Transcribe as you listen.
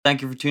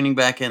Thank you for tuning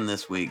back in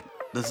this week.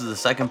 This is the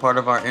second part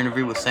of our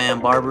interview with Sam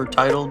Barber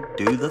titled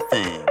Do the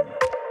Thing.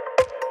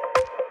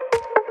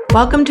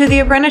 Welcome to the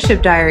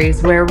Apprenticeship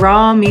Diaries, where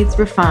raw meets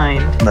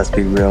refined. Let's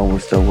be real, we're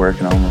still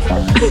working on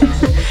refining.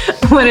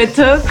 What it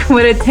took,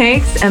 what it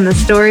takes, and the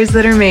stories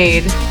that are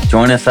made.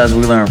 Join us as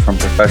we learn from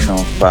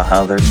professionals about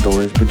how their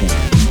stories began.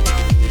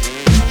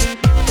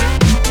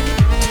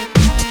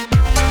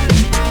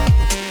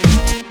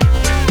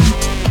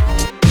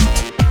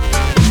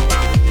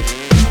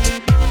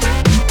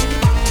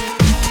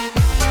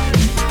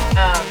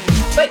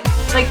 But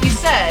like you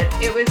said,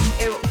 it was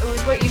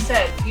what you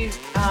said. You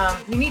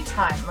need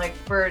time. Like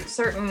for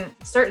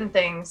certain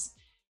things,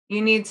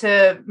 you need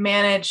to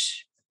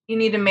manage. You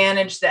need to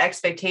manage the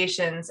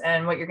expectations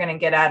and what you're going to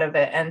get out of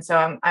it. And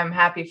so I'm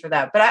happy for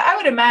that. But I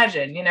would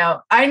imagine,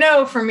 I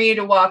know for me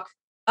to walk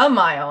a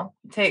mile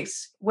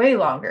takes way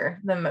longer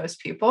than most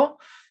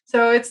people.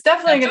 So it's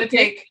definitely going to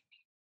take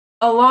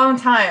a long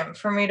time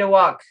for me to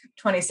walk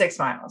 26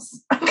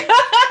 miles.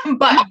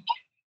 But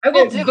I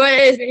will do. But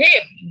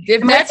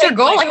if that's your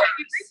goal, I hope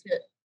you reach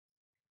it.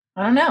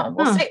 I don't know.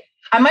 We'll see.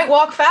 I might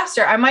walk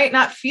faster. I might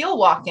not feel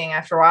walking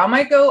after a while. I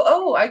might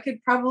go, I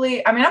could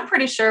probably, I'm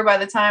pretty sure by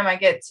the time I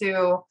get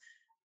to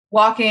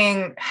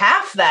walking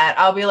half that,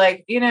 I'll be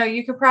like,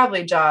 you could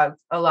probably jog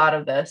a lot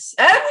of this.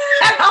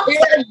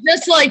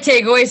 Just like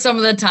take away some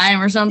of the time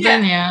or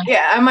something. Yeah.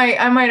 Yeah. I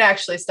might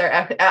actually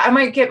start. I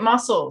might get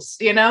muscles,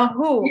 that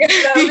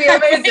would be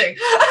amazing.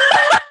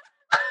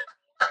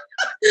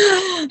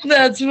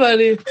 That's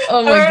funny.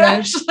 Oh my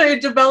gosh. Actually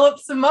develop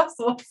some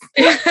muscles.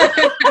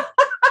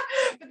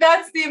 But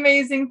that's the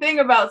amazing thing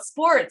about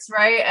sports,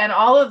 right? And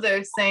all of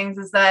those things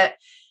is that,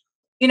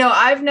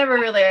 I've never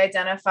really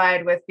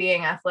identified with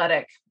being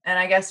athletic. And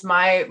I guess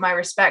my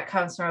respect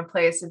comes from a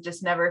place of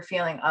just never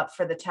feeling up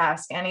for the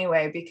task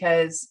anyway,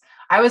 because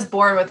I was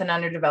born with an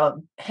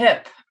underdeveloped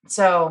hip.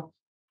 So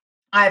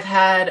I've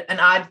had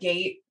an odd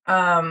gait.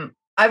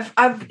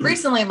 I've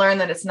recently learned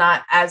that it's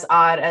not as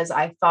odd as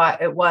I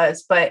thought it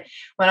was. But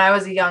when I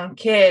was a young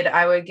kid,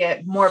 I would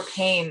get more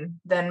pain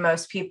than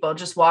most people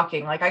just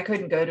walking. Like I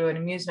couldn't go to an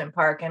amusement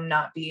park and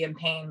not be in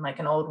pain like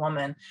an old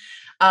woman,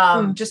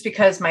 just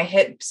because my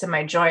hips and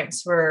my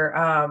joints were,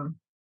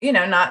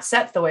 not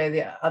set the way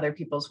the other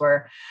people's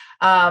were.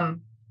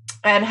 And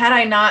had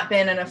I not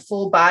been in a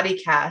full body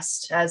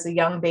cast as a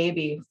young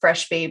baby,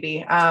 fresh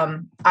baby,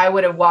 I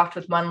would have walked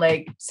with one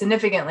leg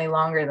significantly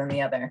longer than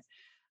the other.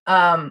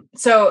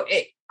 So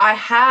I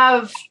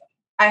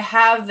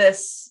have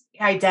this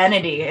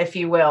identity, if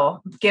you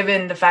will,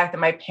 given the fact that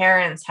my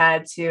parents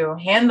had to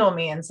handle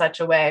me in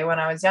such a way when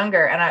I was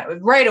younger. And I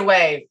right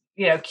away,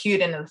 cued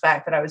into the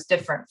fact that I was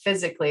different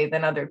physically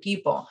than other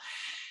people.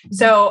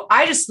 So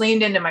I just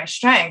leaned into my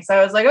strengths.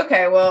 I was like,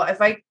 okay, well, if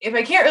I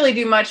can't really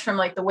do much from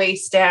like the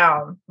waist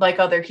down, like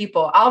other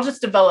people, I'll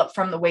just develop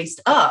from the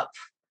waist up,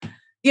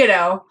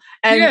 go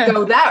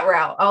that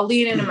route. I'll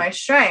lean into my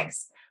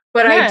strengths.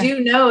 But I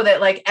do know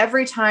that like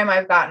every time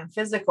I've gotten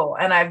physical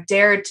and I've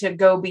dared to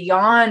go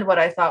beyond what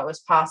I thought was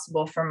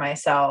possible for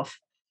myself,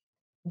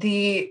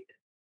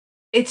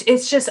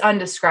 it's just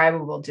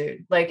undescribable,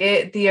 dude. Like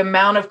the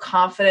amount of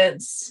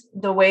confidence,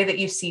 the way that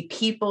you see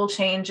people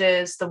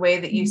changes, the way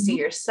that you see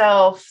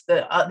yourself,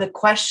 the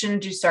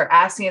questions you start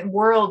asking,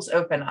 worlds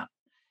open up.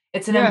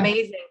 It's an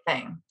amazing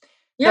thing.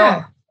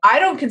 Yeah. So I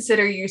don't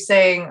consider you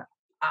saying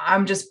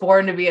I'm just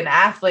born to be an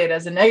athlete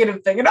as a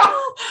negative thing at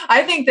all.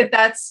 I think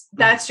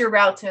that's your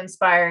route to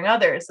inspiring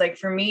others. Like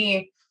for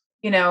me,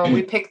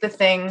 we pick the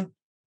thing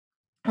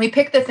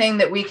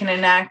that we can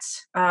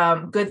enact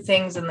good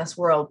things in this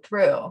world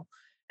through,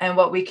 and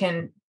what we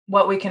can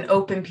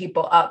open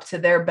people up to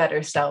their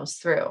better selves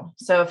through.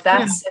 So if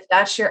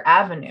that's your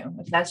avenue,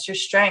 if that's your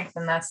strength,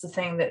 and that's the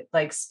thing that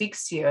like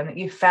speaks to you, and that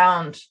you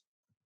found,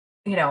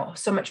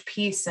 so much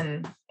peace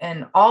and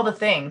all the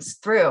things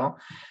through,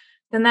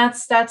 then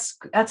that's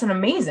an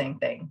amazing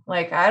thing.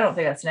 Like, I don't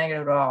think that's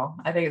negative at all.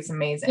 I think it's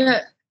amazing.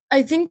 Yeah,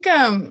 I think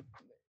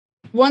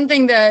one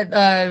thing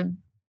that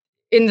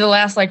in the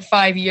last like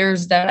 5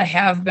 years that I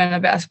have been a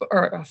basketball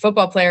or a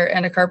football player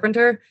and a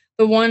carpenter,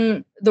 the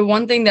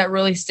one thing that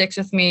really sticks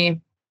with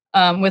me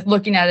with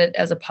looking at it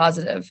as a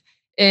positive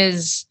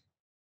is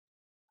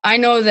I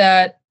know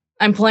that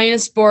I'm playing a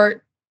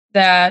sport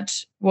that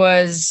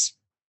was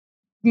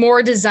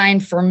more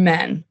designed for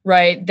men,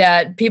 right?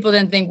 That people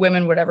didn't think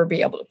women would ever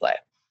be able to play.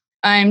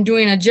 I'm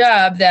doing a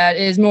job that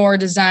is more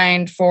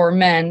designed for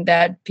men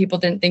that people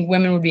didn't think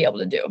women would be able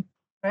to do.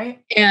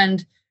 Right.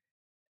 And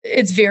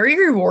it's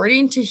very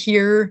rewarding to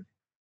hear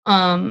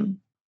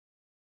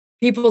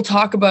people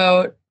talk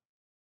about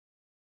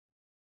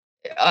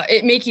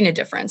it making a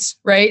difference,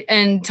 right?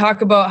 And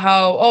talk about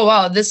how, oh,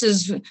 wow, this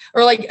is,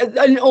 or like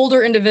an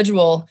older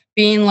individual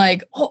being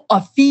like, oh,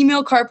 a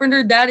female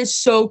carpenter, that is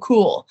so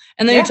cool.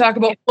 And then you talk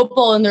about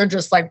football and they're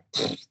just like,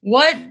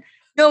 what?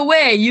 no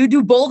way, you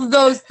do both of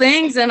those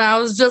things. And I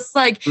was just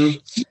like, yeah,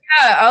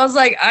 I was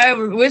like, I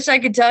wish I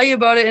could tell you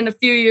about it in a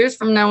few years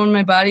from now when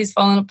my body's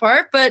falling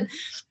apart, but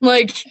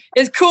like,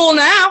 it's cool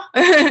now.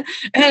 But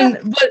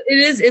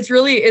it's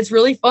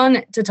really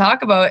fun to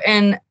talk about.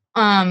 And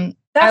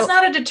that's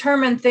not a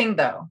determined thing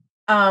though.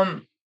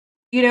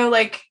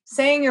 Like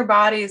saying your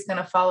body is going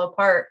to fall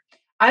apart.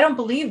 I don't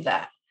believe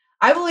that.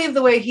 I believe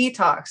the way he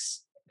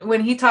talks,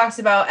 when he talks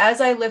about,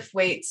 as I lift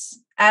weights,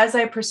 as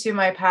I pursue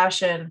my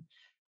passion,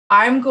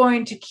 I'm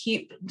going to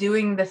keep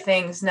doing the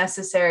things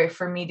necessary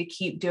for me to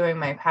keep doing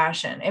my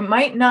passion. It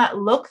might not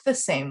look the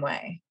same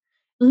way,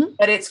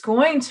 but it's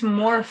going to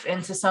morph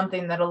into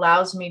something that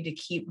allows me to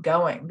keep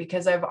going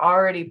because I've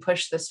already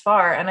pushed this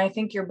far. And I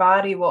think your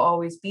body will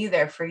always be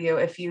there for you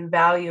if you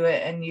value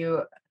it and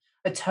you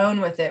attone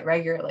with it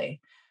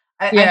regularly.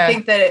 I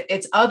think that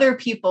it's other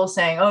people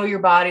saying, oh, your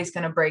body's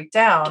going to break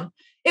down.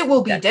 It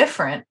will be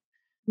different.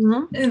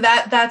 And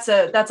that's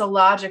a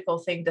logical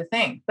thing to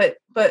think, but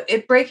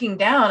it breaking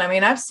down. I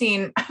mean, I've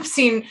seen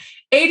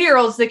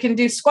 80-year-olds that can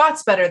do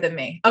squats better than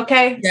me.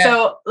 Okay. Yeah.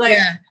 So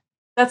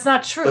that's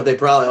not true. But they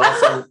probably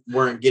also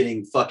weren't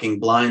getting fucking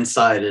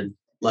blindsided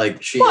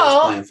like she is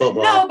playing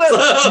football. No, but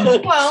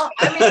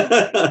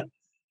I mean,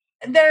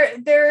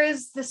 there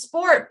is the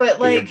sport, but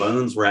like your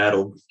bones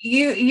rattled.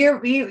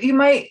 You're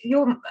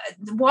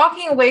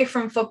walking away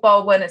from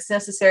football when it's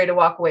necessary to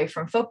walk away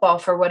from football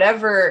for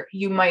whatever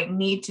you might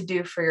need to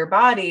do for your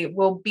body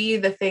will be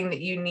the thing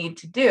that you need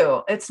to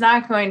do. It's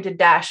not going to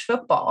dash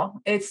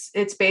football. It's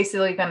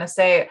basically going to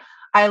say,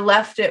 I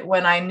left it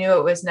when I knew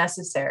it was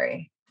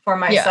necessary for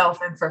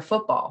myself and for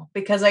football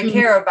because I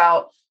care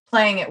about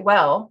playing it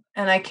well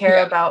and I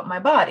care about my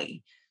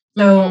body.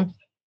 So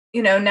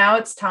now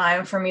it's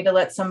time for me to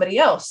let somebody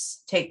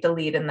else take the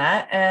lead in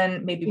that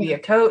and maybe be a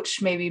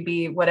coach, maybe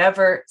be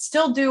whatever,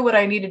 still do what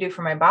I need to do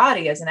for my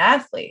body as an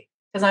athlete,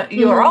 because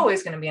you are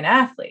always going to be an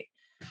athlete.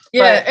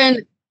 Yeah.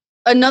 And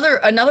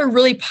another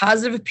really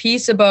positive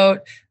piece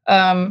about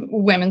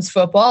women's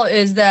football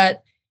is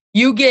that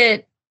you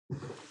get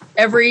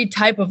every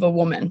type of a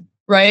woman,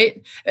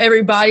 right?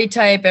 Every body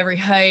type, every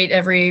height,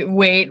 every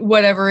weight,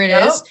 whatever it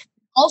is.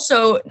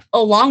 Also,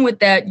 along with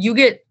that, you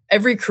get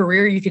every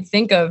career you could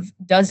think of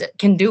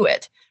can do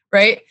it,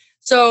 right?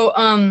 So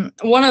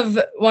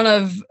one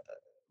of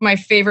my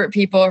favorite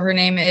people, her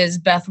name is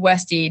Beth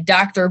Westy,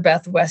 Dr.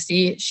 Beth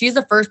Westy. She's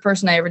the first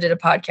person I ever did a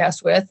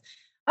podcast with.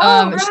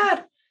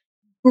 Rad.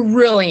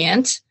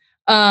 Brilliant.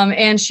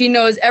 And she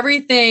knows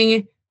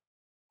everything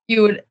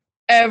you would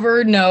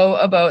ever know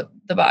about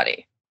the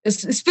body,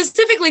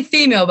 specifically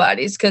female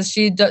bodies, because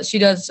she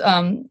does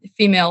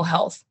female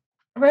health.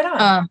 Right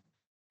on.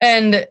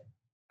 And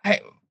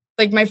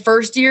like my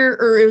first year,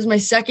 or it was my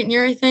second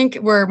year, I think,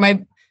 where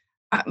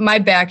my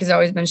back has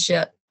always been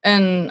shit.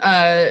 And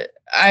I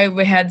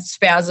had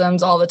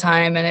spasms all the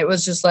time. And it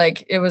was just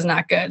like, it was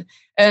not good.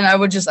 And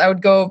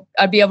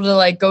I'd be able to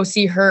like go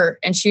see her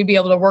and she'd be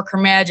able to work her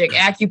magic,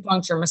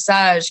 acupuncture,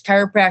 massage,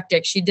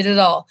 chiropractic. She did it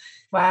all.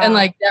 Wow. And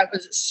like, that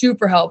was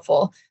super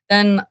helpful.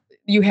 Then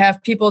you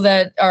have people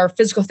that are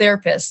physical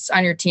therapists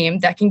on your team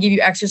that can give you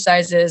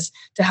exercises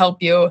to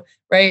help you.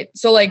 Right.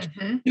 So like,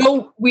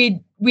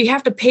 we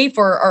have to pay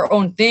for our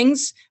own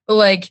things, but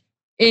like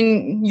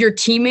in your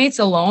teammates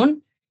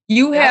alone,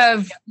 you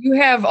have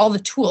all the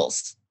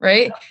tools,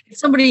 right? Yeah. If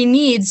somebody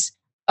needs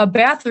a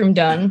bathroom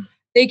done,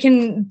 they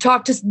can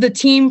talk to the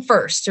team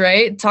first,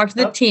 right? Talk to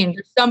the team.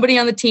 There's somebody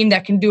on the team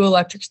that can do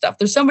electric stuff.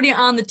 There's somebody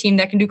on the team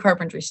that can do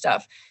carpentry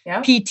stuff,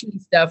 PT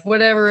stuff,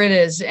 whatever it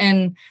is.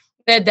 And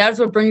that's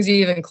what brings you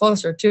even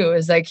closer too,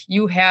 is like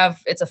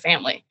it's a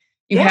family.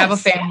 You have a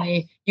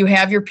family, you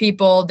have your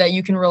people that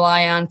you can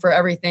rely on for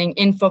everything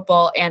in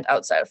football and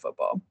outside of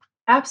football.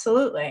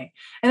 Absolutely.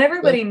 And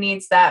everybody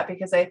needs that,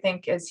 because I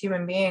think as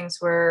human beings,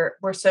 we're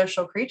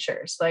social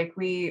creatures. Like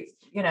we're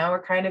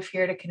kind of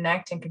here to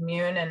connect and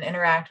commune and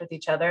interact with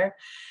each other.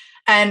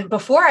 And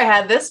before I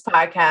had this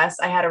podcast,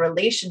 I had a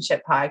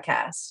relationship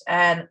podcast,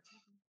 and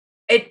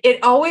it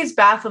always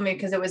baffled me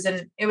because it was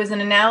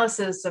an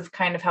analysis of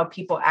kind of how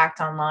people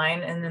act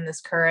online and in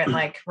this current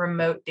like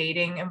remote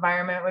dating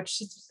environment,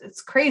 which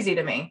it's crazy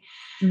to me.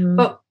 Mm-hmm.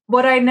 But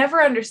what I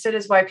never understood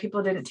is why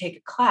people didn't take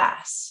a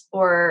class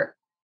or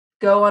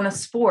go on a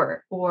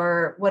sport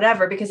or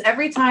whatever, because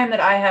every time that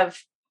I have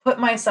put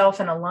myself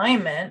in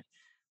alignment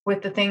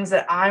with the things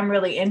that I'm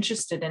really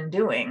interested in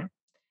doing,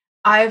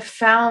 I've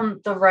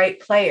found the right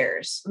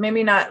players,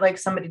 maybe not like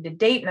somebody to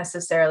date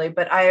necessarily,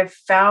 but I have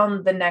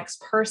found the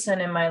next person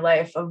in my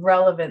life of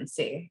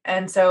relevancy.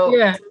 And so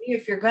to me,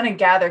 if you're going to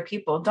gather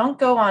people, don't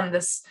go on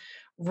this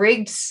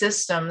rigged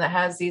system that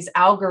has these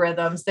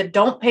algorithms that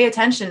don't pay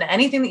attention to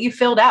anything that you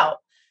filled out.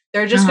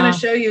 They're just going to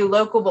show you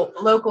local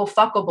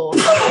fuckables in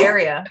the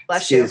area.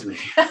 Excuse me.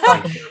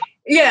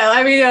 Yeah.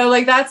 I mean,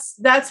 like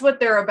that's what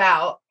they're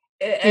about.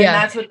 And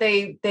that's what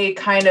they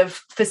kind of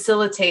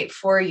facilitate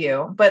for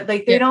you, but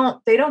like they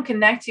don't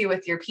connect you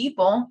with your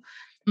people.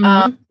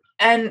 Mm-hmm.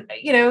 And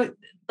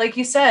like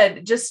you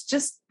said,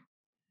 just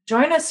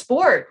join a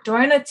sport,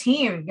 join a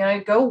team,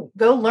 go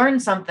learn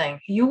something.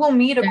 You will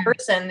meet a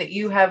person that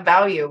you have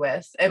value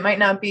with. It might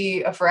not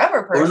be a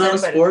forever person, or not a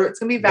sport, it's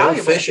going to be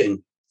valuable. Go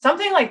fishing.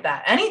 Something like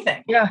that.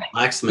 Anything. Yeah.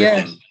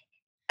 Blacksmithing. Yeah.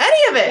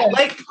 Any of it. Yeah.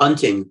 Like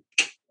hunting.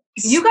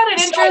 You got an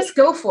interest,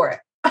 go for it.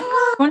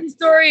 Funny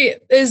story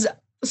is,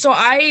 so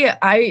I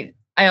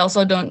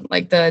also don't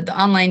like the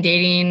online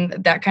dating,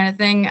 that kind of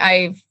thing.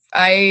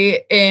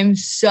 I am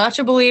such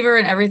a believer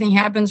in everything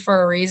happens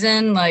for a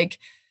reason. Like,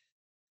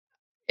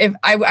 if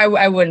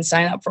I wouldn't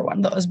sign up for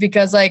one of those,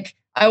 because like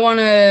I want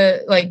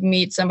to like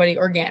meet somebody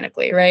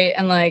organically, right?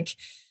 And like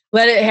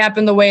let it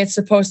happen the way it's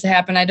supposed to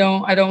happen. I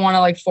don't want to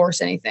like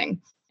force anything.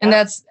 And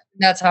that's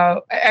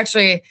how,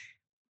 actually,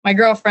 my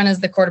girlfriend is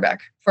the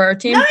quarterback for our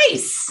team.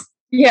 Nice.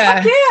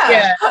 Yeah.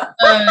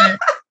 Yeah.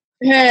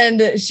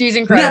 And she's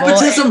incredible.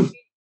 Nepotism.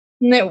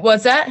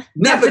 What's that?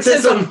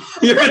 Nepotism.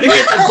 You're gonna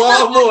get the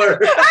ball more.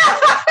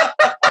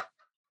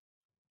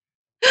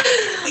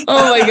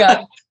 Oh my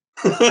God.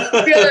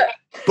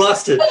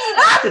 Busted.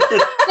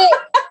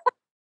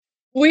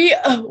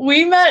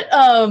 We met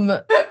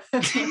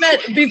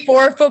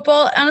before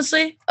football,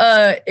 honestly.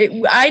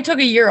 I took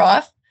a year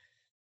off.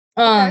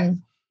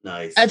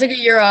 Nice. I took a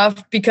year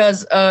off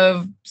because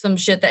of some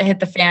shit that hit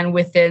the fan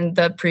within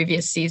the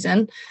previous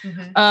season.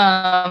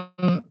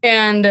 Mm-hmm.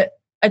 And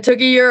I took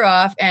a year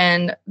off,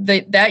 and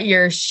that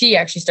year she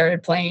actually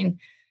started playing.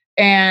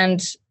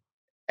 And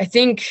I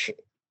think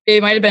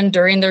it might have been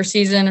during their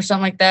season or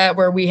something like that,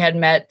 where we had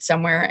met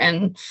somewhere,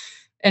 and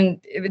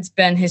it's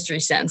been history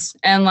since.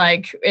 And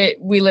like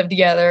we lived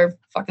together,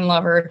 fucking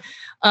love her.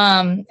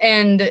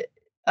 I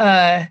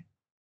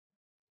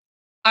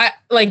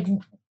like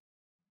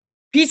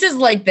pieces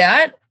like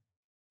that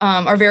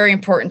are very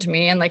important to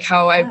me, and like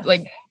how I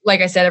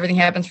like I said, everything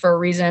happens for a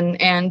reason.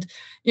 And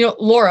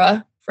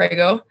Laura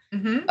Frago,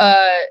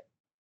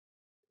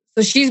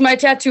 so she's my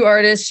tattoo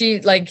artist.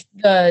 She like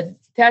the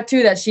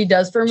tattoo that she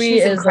does for me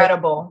is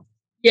incredible. Like,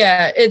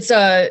 yeah, it's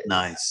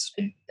nice.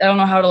 I don't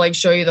know how to like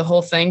show you the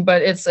whole thing,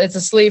 but it's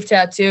a sleeve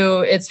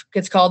tattoo.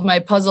 It's called My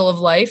Puzzle of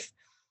Life,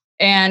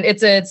 and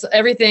it's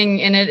everything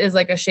in it is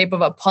like a shape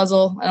of a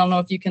puzzle. I don't know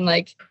if you can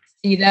like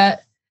see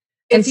that.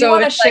 If you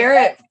want to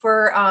share it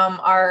for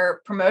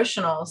our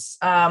promotionals,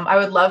 I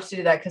would love to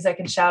do that, because I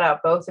can shout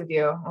out both of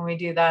you when we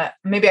do that.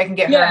 Maybe I can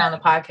get her on the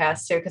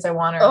podcast too, because I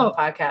want her on the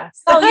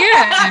podcast. Oh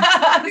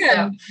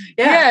yeah.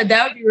 Yeah,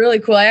 that would be really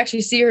cool. I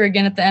actually see her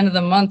again at the end of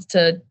the month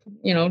to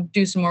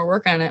do some more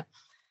work on it.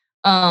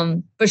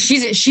 But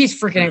she's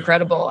freaking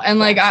incredible, and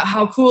like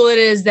how cool it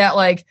is that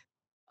like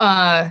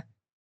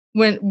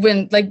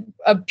when like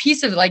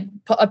pieces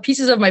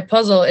of my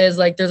puzzle is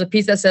like, there's a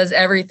piece that says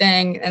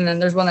everything, and then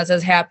there's one that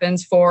says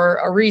happens for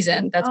a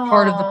reason. That's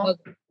part of the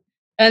puzzle.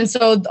 And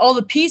so all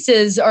the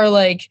pieces are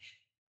like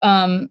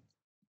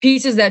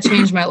pieces that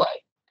changed my life.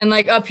 And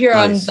like up here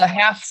on the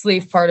half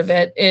sleeve part of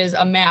it is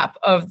a map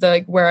of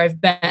where I've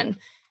been.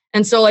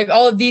 And so like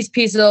all of these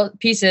pieces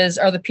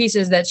are the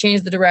pieces that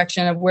changed the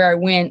direction of where I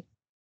went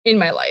in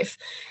my life.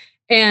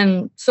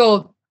 And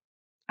so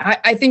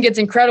I think it's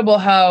incredible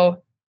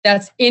how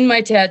that's in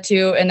my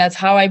tattoo, and that's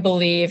how I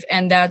believe.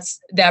 And that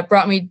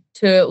brought me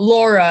to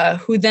Laura,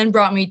 who then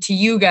brought me to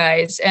you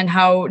guys, and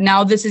how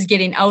now this is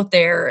getting out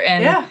there.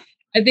 And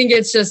I think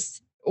it's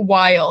just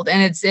wild.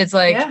 And it's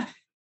like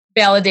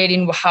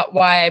validating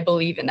why I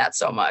believe in that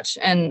so much.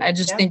 And I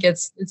just think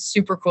it's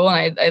super cool.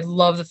 And I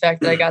love the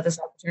fact that I got this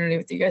opportunity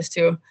with you guys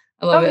too.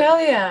 I love it. Oh,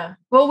 hell yeah.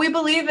 Well, we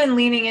believe in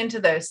leaning into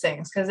those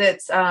things, because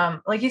it's,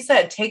 like you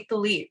said, take the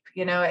leap.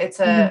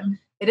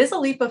 It is a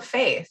leap of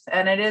faith,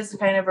 and it is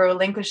kind of a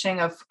relinquishing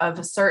of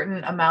a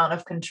certain amount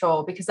of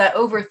control, because that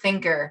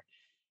overthinker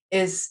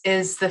is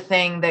the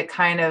thing that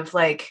kind of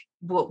like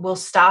will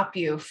stop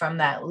you from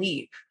that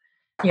leap.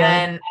 Yeah.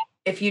 And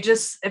if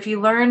you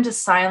learn to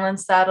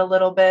silence that a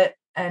little bit,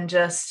 and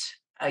just,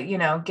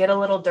 get a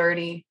little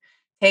dirty,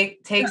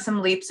 take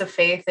some leaps of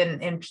faith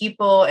in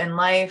people, in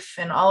life,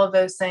 and all of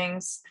those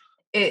things,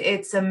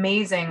 it's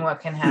amazing what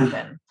can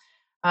happen.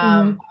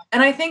 And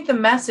I think the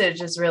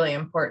message is really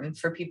important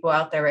for people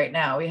out there right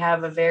now. We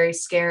have a very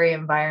scary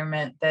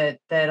environment that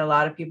a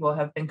lot of people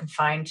have been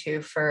confined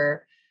to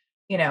for,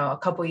 a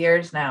couple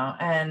years now,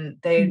 and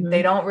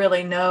they don't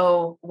really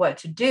know what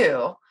to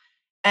do.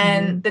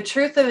 And the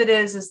truth of it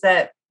is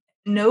that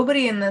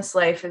nobody in this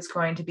life is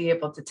going to be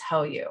able to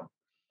tell you.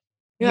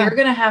 Yeah. You're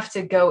going to have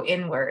to go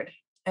inward,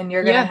 and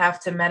you're going to have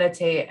to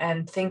meditate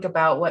and think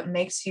about what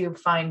makes you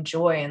find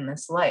joy in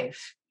this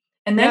life.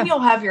 And then you'll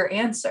have your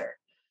answer.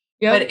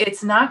 Yep. But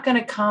it's not going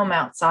to come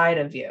outside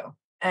of you.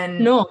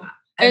 And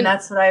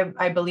that's what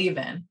I believe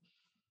in.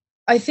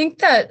 I think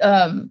that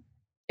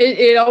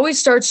it always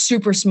starts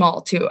super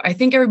small too. I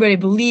think everybody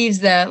believes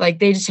that like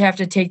they just have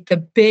to take the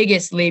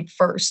biggest leap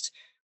first,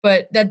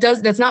 but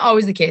that's not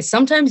always the case.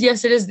 Sometimes,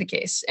 yes, it is the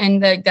case.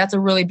 And that's a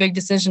really big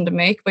decision to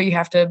make, but you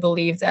have to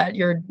believe that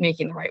you're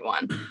making the right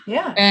one.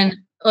 Yeah. And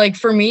like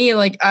for me,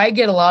 like I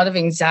get a lot of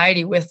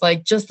anxiety with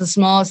like just the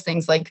smallest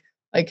things, like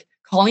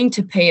calling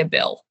to pay a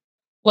bill.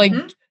 Like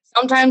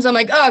sometimes I'm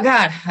like, oh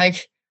God,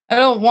 like I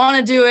don't want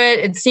to do it.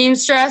 It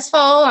seems stressful.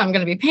 I'm going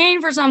to be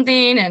paying for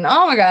something. And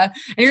oh my God.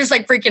 And you're just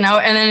like freaking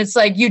out. And then it's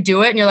like, you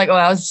do it and you're like, oh,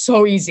 that was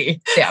so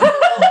easy. Damn.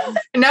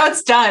 Now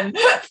it's done.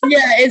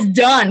 Yeah, it's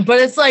done. But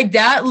it's like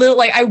that little,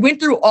 like I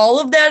went through all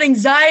of that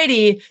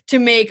anxiety to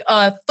make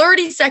a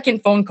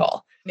 30-second phone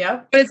call.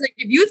 Yeah. But it's like,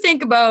 if you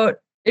think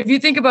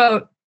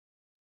about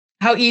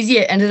how easy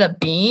it ended up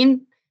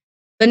being,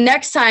 the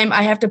next time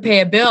I have to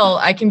pay a bill,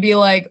 I can be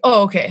like,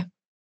 oh, okay.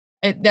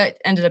 That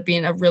ended up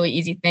being a really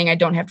easy thing. I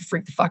don't have to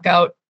freak the fuck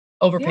out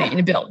over paying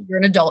a bill. You're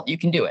an adult. You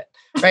can do it.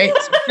 Right.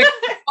 So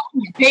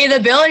you pay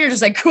the bill and you're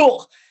just like,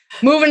 cool,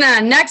 moving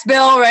on, next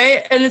bill.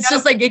 Right. And it's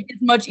just like, it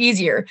gets much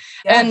easier.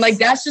 Yes. And like,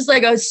 that's just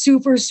like a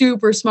super,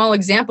 super small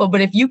example.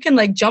 But if you can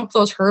like jump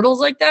those hurdles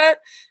like that,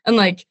 and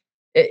like,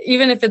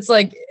 even if it's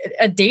like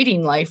a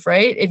dating life,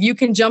 right. If you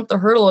can jump the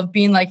hurdle of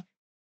being like,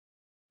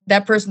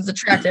 that person's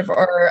attractive,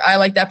 or I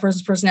like that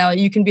person's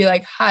personality, you can be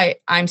like, hi,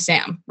 I'm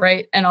Sam,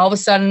 right? And all of a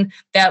sudden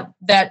that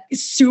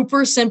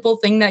super simple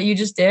thing that you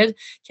just did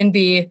can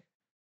be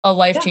a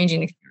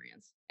life-changing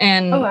experience.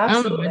 And I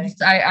don't know,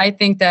 I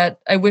think that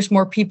I wish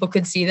more people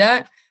could see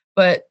that,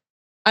 but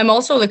I'm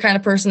also the kind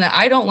of person that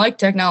I don't like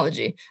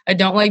technology. I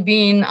don't like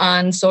being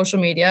on social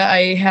media.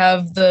 I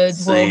have the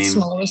world's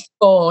smallest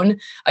phone.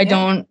 I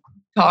don't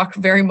talk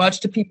very much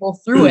to people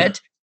through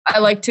it. I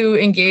like to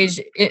engage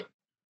it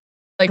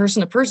like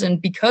person to person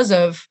because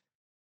of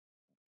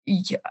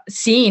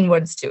seeing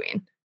what it's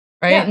doing,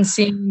 right? And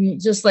seeing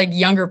just like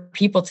younger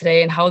people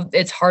today and how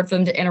it's hard for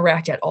them to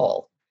interact at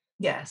all.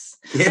 Yes.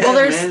 Yeah, well,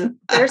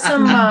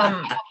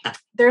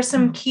 there's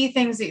some key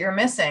things that you're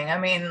missing. I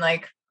mean,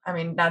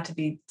 not to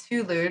be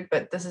too lewd,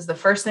 but this is the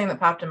first thing that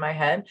popped in my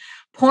head.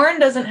 Porn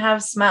doesn't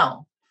have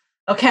smell.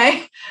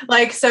 Okay.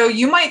 Like, so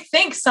you might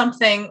think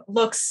something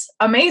looks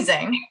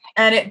amazing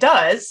and it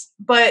does,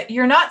 but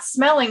you're not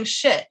smelling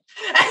shit.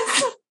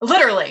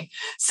 Literally.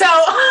 So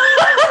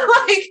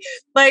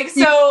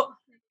so,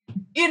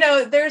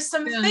 there's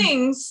some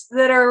things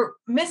that are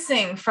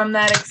missing from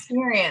that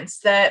experience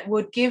that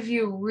would give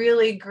you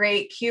really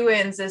great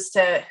cue-ins as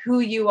to who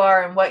you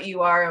are and what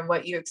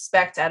you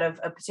expect out of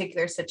a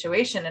particular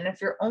situation. And if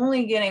you're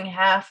only getting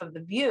half of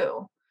the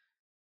view,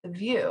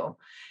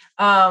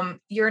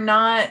 you're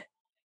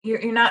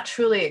not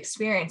truly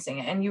experiencing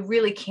it, and you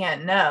really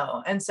can't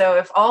know. And so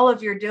if all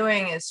of you're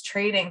doing is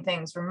trading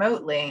things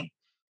remotely,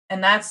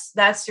 and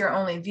that's your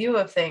only view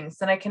of things,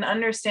 then I can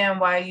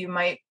understand why you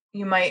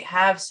might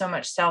have so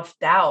much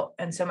self-doubt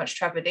and so much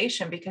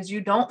trepidation, because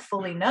you don't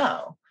fully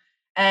know.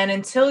 And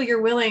until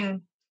you're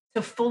willing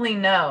to fully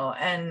know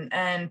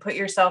and put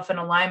yourself in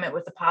alignment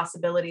with the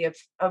possibility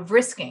of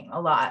risking a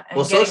lot.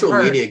 And social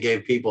media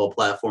gave people a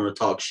platform to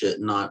talk shit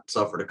and not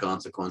suffer the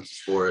consequences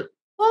for it.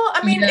 Well,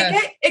 I mean,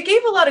 it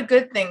gave a lot of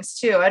good things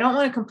too. I don't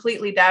want to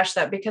completely dash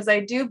that, because I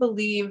do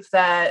believe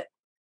that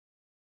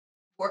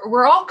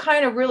we're all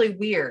kind of really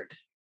weird.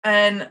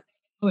 And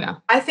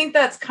I think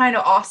that's kind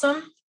of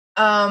awesome.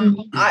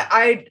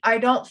 I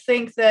don't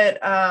think that,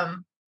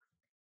 I'm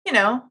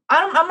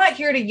not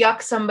here to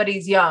yuck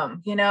somebody's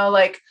yum,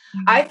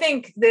 I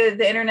think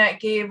the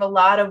internet gave a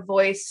lot of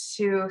voice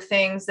to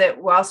things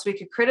that, whilst we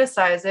could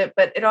criticize it,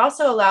 but it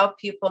also allowed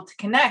people to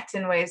connect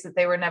in ways that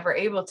they were never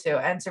able to,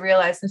 and to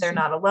realize that they're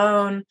not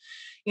alone.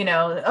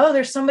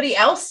 There's somebody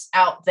else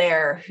out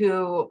there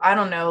who, I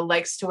don't know,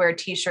 likes to wear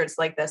t-shirts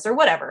like this or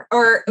whatever,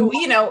 or,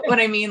 what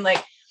I mean?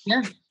 Like,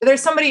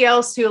 there's somebody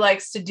else who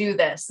likes to do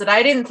this that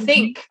I didn't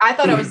think. I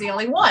thought I was the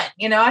only one.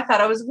 I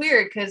thought I was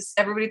weird because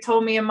everybody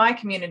told me in my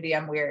community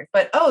I'm weird.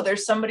 But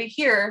there's somebody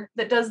here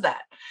that does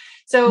that.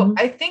 So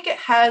I think it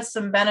has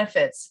some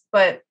benefits,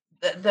 but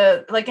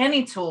the like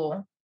any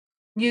tool,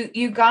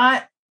 you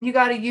got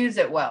to use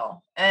it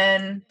well.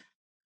 And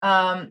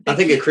I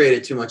think it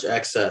created too much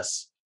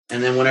excess.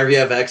 And then whenever you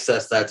have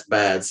excess, that's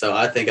bad. So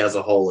I think as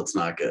a whole, it's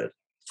not good.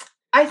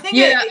 I think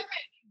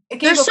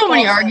there's so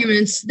many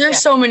arguments. There's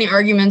so many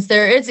arguments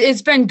there.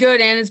 It's been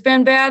good and it's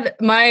been bad.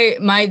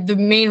 The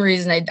main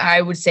reason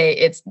I would say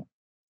it's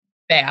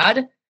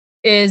bad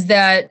is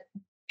that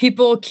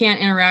people can't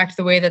interact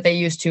the way that they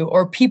used to,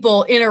 or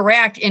people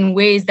interact in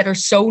ways that are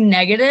so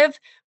negative,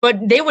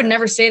 but they would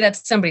never say that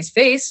to somebody's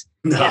face.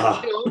 No.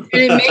 And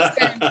it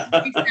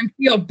makes them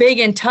feel big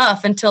and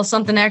tough until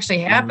something actually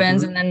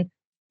happens. And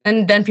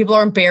then people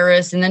are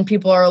embarrassed, and then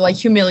people are like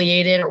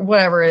humiliated or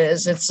whatever it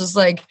is. It's just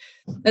like,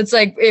 it's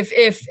like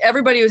if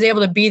everybody was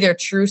able to be their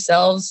true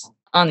selves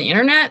on the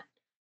internet,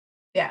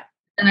 then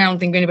I don't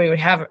think anybody would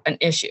have an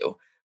issue.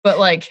 But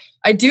like,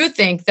 I do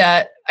think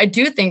that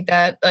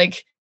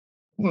like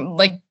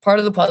part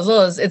of the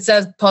puzzle is, it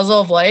says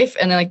puzzle of life,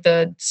 and then like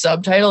the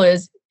subtitle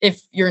is,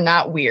 if you're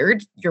not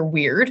weird, you're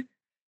weird,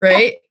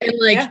 right? And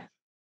like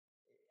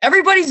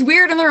everybody's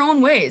weird in their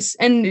own ways,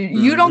 and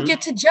you don't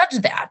get to judge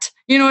that.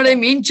 You know what I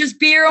mean? Just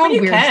be your own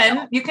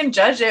weird. You can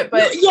judge it,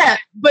 but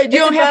but you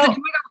don't have to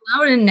do it out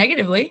loud and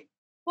negatively.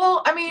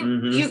 Well, I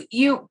mean,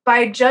 you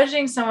by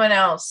judging someone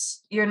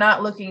else, you're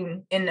not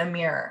looking in a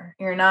mirror.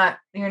 You're not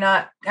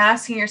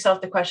asking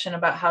yourself the question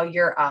about how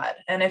you're odd.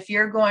 And if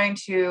you're going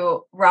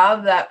to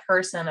rob that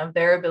person of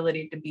their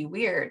ability to be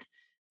weird,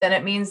 then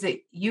it means that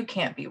you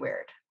can't be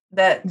weird.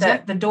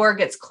 That the door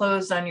gets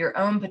closed on your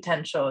own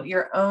potential,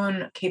 your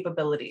own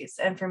capabilities.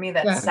 And for me,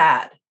 that's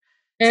sad.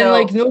 And so,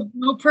 like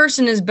no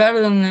person is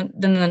better than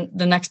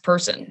the next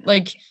person.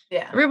 Like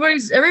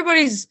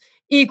everybody's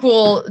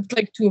equal,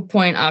 like to a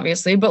point,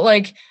 obviously, but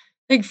like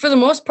for the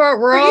most part,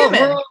 we're all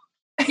made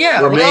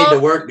to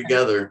work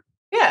together.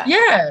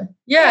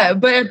 Yeah.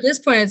 But at this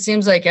point, it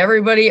seems like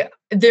everybody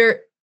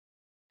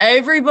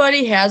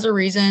has a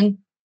reason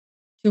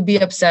to be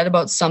upset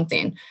about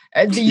something.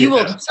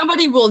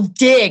 Somebody will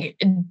dig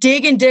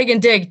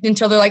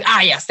until they're like,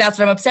 yes, that's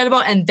what I'm upset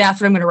about, and that's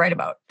what I'm going to write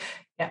about.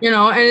 Yeah.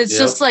 And it's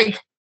just like,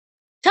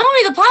 tell me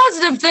the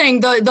positive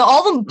thing,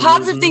 all the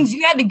positive things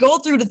you had to go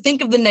through to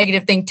think of the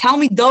negative thing. Tell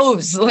me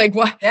those. Like,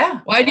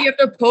 why do you have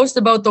to post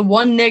about the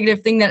one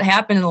negative thing that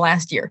happened in the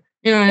last year?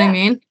 You know what I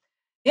mean?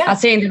 Yeah. Not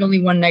saying that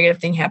only one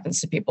negative thing happens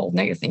to people.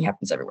 Negative thing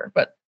happens everywhere.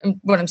 But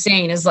what I'm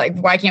saying is, like,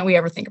 why can't we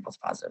ever think about the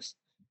positives?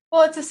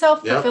 Well, it's a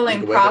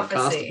self-fulfilling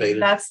prophecy.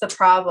 That's the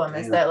problem.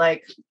 Is that,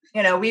 like,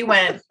 we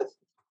went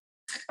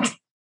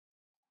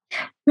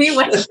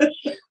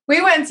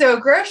to a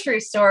grocery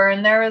store,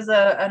 and there was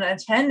an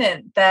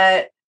attendant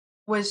that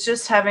was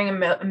just having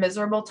a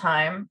miserable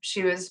time.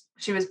 She was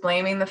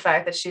blaming the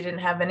fact that she didn't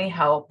have any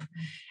help,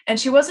 and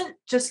she wasn't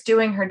just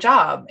doing her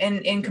job.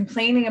 And in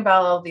complaining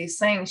about all these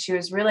things, she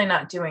was really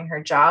not doing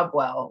her job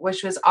well,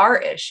 which was our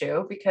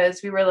issue,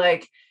 because we were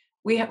like,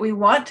 we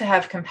want to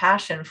have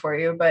compassion for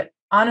you, but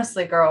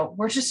honestly, girl,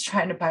 we're just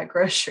trying to buy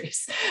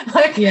groceries.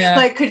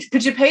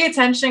 Could you pay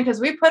attention? Because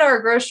we put our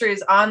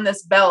groceries on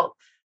this belt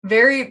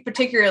very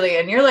particularly,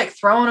 and you're like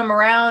throwing them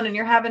around and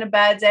you're having a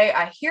bad day.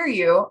 I hear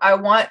you. I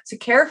want to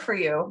care for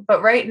you.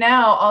 But right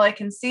now, all I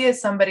can see is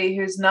somebody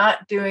who's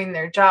not doing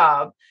their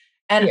job,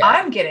 and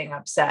I'm getting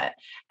upset.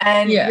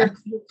 And you're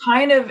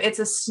kind of, it's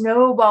a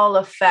snowball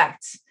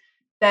effect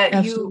that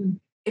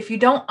if you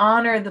don't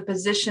honor the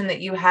position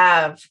that you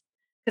have,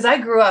 because I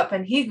grew up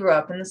and he grew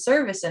up in the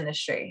service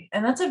industry,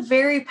 and that's a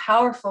very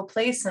powerful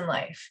place in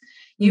life.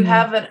 You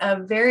have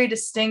a very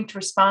distinct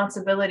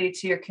responsibility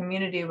to your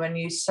community when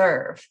you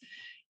serve.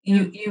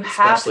 You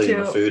have especially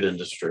in the food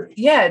industry.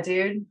 Yeah,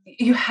 dude.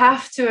 You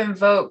have to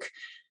invoke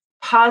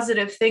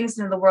positive things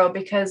into the world,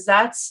 because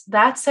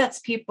that sets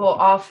people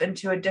off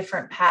into a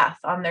different path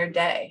on their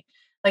day.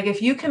 Like,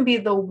 if you can be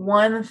the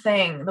one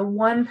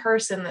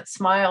person that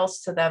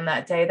smiles to them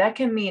that day, that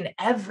can mean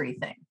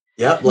everything.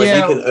 Yep, you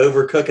can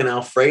overcook an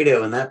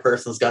Alfredo and that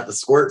person's got the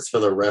squirts for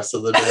the rest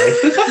of the day.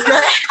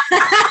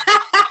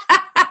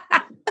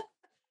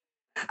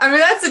 I mean,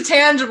 that's a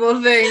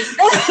tangible thing.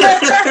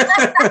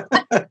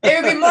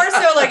 It would be more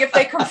so like if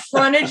they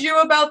confronted you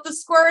about the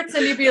squirts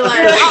and you'd be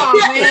like,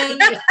 oh, man.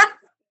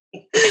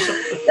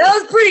 That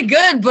was pretty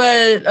good,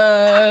 but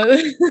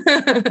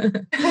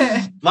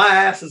my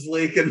ass is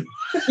leaking.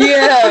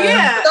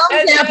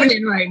 Something's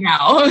happening right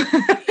now.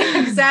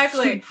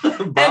 Exactly.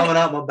 I'm bombing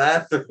out my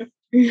bathroom.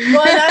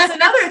 Well, that's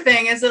another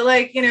thing, is that,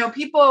 like,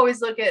 people always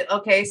look at,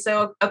 okay,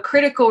 so a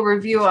critical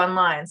review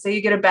online. So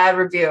you get a bad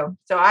review.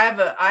 So I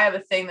have a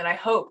thing that I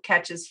hope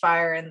catches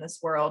fire in this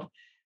world,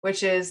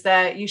 which is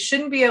that you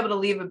shouldn't be able to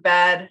leave a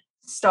bad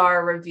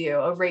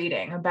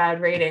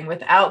rating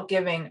without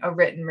giving a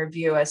written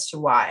review as to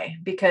why,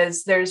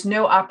 because there's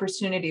no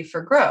opportunity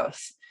for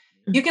growth.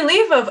 You can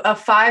leave a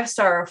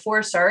 5-star or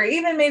 4-star, or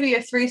even maybe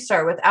a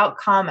 3-star without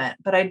comment,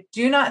 but I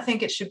do not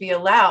think it should be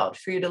allowed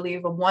for you to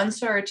leave a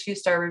 1-star or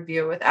 2-star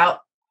review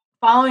without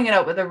following it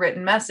up with a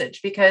written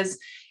message. Because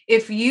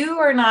if you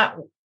are not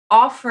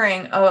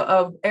offering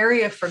a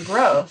area for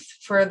growth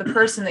for the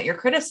person that you're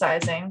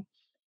criticizing,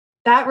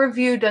 that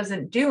review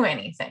doesn't do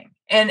anything.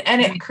 And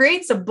it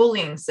creates a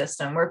bullying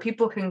system where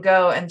people can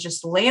go and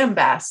just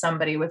lambaste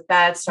somebody with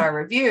bad star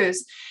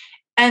reviews.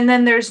 And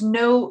then there's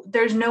no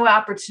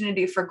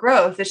opportunity for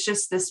growth. It's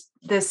just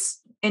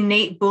this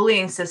innate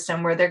bullying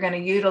system where they're going to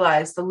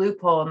utilize the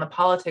loophole and the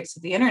politics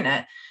of the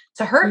internet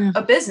to hurt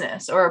a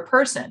business or a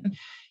person.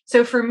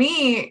 So for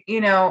me,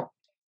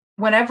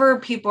 whenever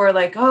people are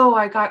like, oh,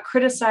 I got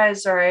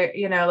criticized, or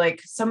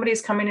like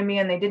somebody's coming to me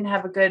and they didn't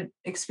have a good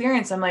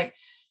experience, I'm like,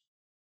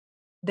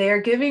 they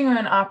are giving you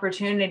an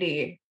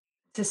opportunity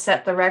to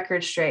set the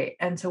record straight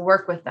and to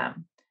work with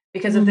them.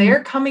 Because if they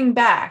are coming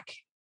back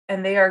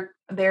and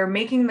they're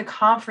making the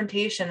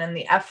confrontation and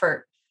the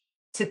effort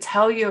to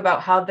tell you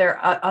about how they're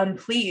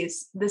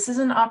unpleased, this is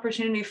an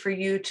opportunity for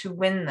you to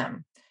win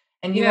them.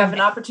 And you have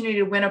an opportunity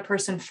to win a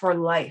person for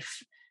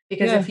life.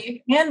 Because if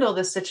you handle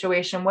this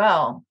situation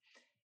well,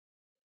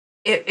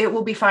 it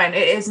will be fine.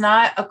 It is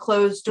not a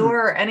closed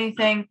door or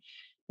anything.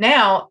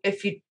 Now,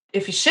 if you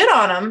shit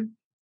on them,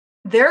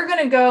 they're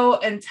going to go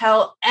and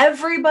tell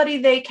everybody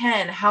they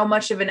can how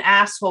much of an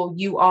asshole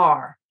you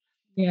are.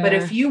 Yeah. But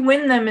if you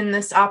win them in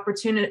this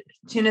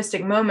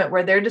opportunistic moment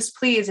where they're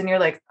displeased and you're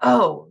like,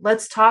 oh,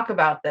 let's talk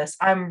about this.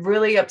 I'm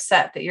really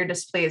upset that you're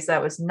displeased.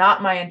 That was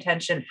not my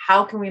intention.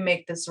 How can we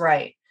make this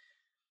right?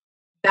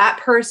 That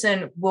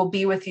person will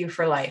be with you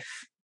for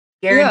life.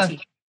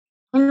 Guaranteed.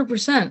 Yeah,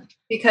 100%.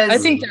 Because I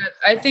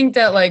think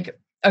that like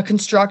a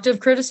constructive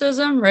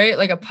criticism, right?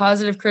 Like a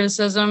positive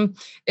criticism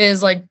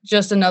is like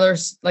just another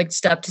like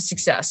step to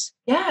success.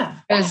 Yeah.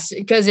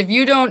 Because if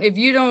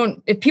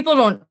people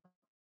don't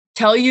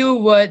tell you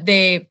what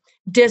they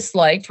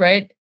disliked,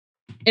 right?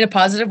 In a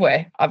positive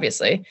way,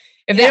 obviously.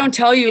 If they don't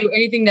tell you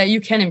anything that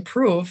you can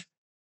improve,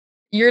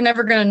 you're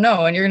never going to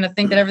know. And you're going to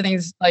think that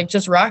everything's like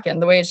just rocking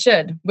the way it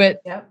should.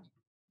 But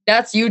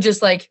that's you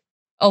just like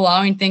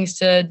allowing things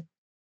to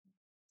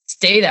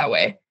stay that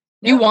way.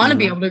 You want to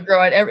be able to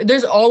grow at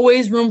there's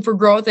always room for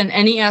growth in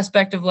any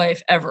aspect of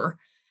life ever.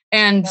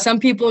 And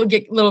some people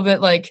get a little bit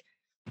like,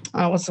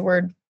 what's the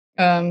word?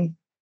 I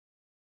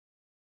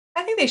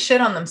think they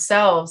shit on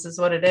themselves is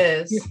what it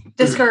is.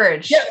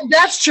 Discouraged. Yeah,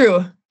 that's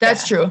true.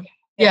 That's true.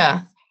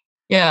 Yeah.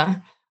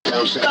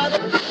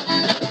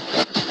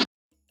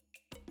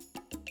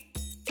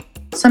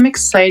 Some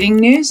exciting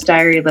news,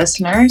 Diary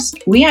listeners.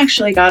 We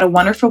actually got a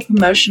wonderful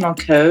promotional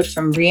code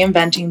from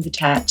Reinventing the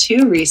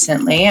Tattoo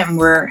recently, and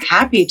we're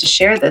happy to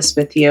share this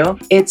with you.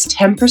 It's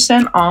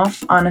 10%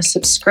 off on a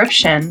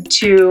subscription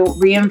to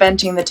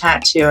Reinventing the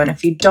Tattoo. And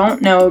if you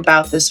don't know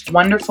about this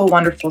wonderful,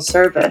 wonderful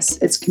service,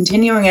 it's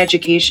continuing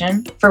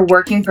education for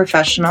working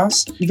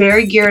professionals,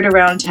 very geared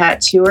around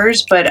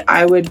tattooers. But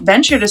I would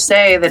venture to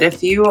say that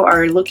if you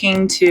are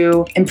looking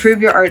to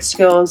improve your art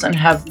skills and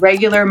have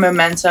regular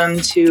momentum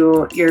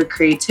to your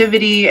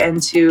creativity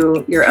and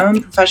to your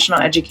own professional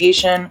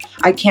education,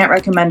 I can't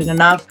recommend it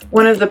enough.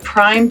 One of the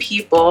prime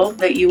people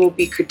that you will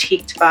be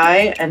critiqued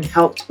by and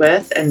helped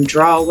with and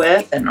draw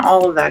with and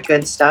all of that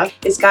good stuff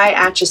is Guy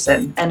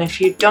Atchison. And if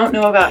you don't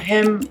know about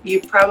him,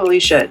 you probably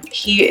should.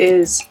 He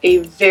is a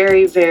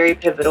very, very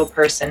pivotal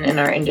person in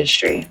our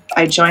industry.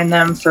 I joined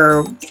them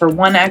for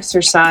one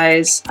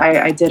exercise.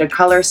 I did a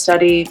color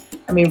study.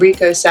 I mean,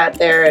 Rico sat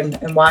there and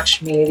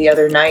watched me the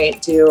other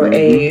night do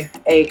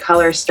a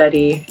color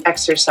study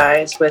exercise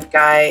with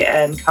Guy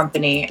and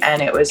company,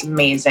 and it was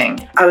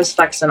amazing. I was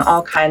flexing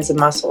all kinds of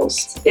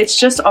muscles. It's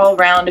just all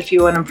around if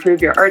you want to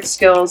improve your art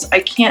skills. I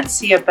can't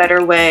see a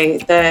better way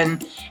than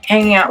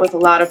hanging out with a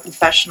lot of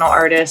professional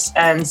artists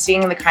and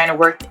seeing the kind of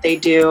work that they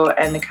do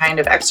and the kind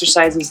of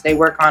exercises they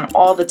work on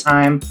all the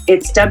time.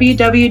 It's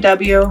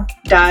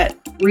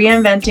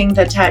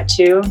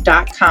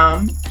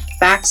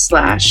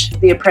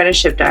www.reinventingthetattoo.com/The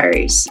Apprenticeship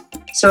Diaries.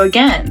 So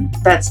again,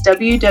 that's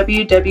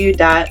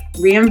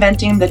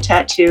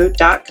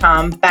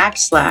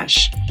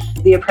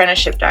www.reinventingthetattoo.com/The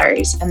Apprenticeship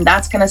Diaries. And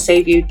that's going to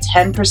save you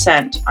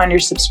 10% on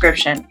your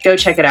subscription. Go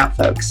check it out,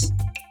 folks.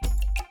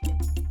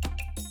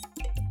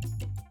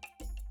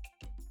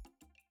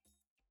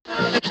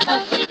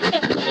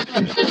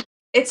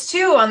 It's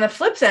too, on the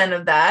flip end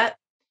of that,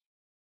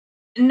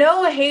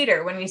 know a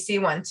hater when you see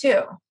one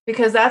too,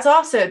 because that's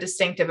also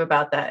distinctive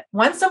about that.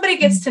 Once somebody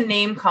gets to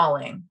name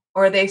calling,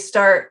 or they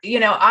start,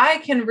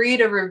 I can read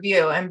a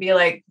review and be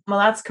like, well,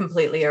 that's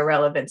completely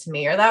irrelevant to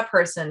me, or that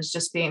person's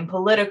just being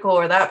political,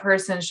 or that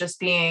person's just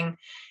being,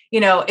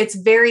 it's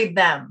very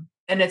them.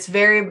 And it's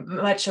very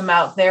much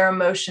about their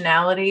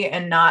emotionality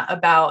and not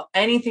about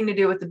anything to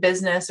do with the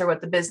business or what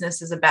the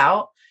business is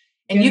about.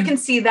 And you can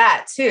see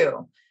that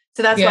too.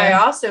 So that's why I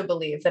also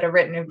believe that a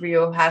written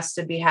review has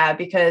to be had,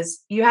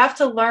 because you have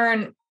to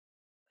learn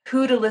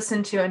who to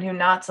listen to and who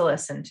not to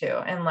listen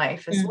to in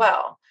life as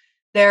well.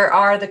 There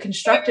are the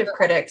constructive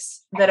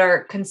critics that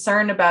are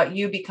concerned about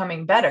you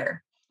becoming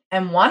better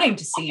and wanting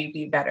to see you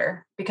be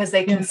better because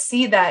they can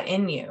see that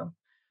in you.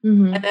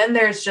 Mm-hmm. And then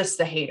there's just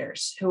the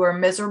haters who are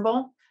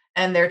miserable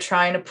and they're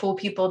trying to pull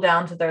people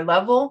down to their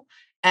level,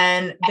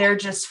 and they're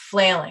just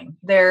flailing.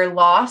 They're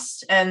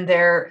lost and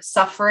they're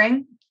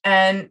suffering,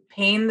 and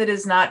pain that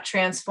is not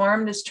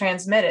transformed is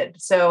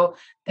transmitted. So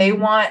they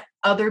want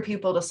other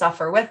people to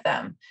suffer with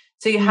them.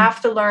 So you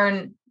have to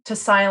learn to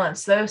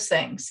silence those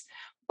things.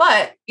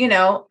 But,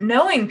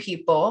 knowing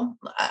people,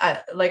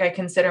 like I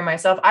consider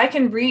myself, I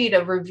can read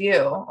a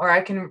review or I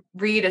can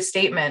read a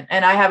statement,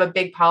 and I have a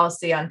big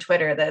policy on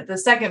Twitter that the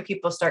second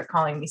people start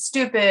calling me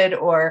stupid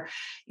or,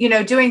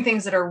 doing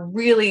things that are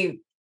really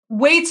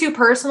way too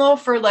personal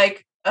for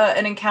like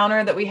an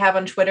encounter that we have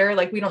on Twitter,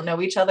 like we don't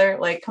know each other.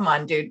 Like, come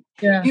on, dude.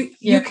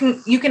 You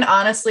can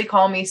honestly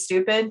call me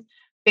stupid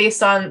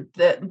based on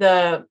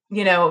the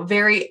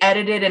very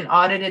edited and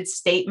audited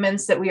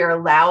statements that we are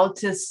allowed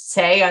to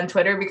say on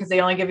Twitter, because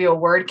they only give you a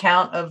word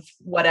count of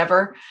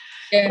whatever.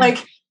 Yeah.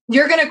 Like,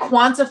 you're going to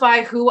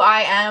quantify who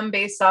I am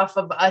based off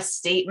of a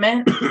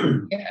statement.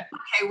 Okay,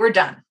 we're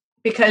done,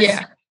 because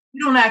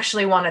you don't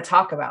actually want to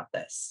talk about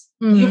this.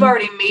 Mm-hmm. You've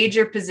already made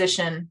your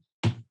position,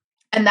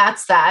 and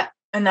that's that.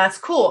 And that's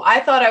cool. I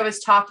thought I was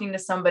talking to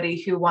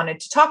somebody who wanted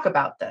to talk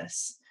about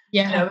this.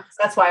 Yeah.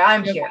 That's why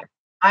I'm here.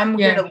 I'm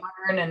here to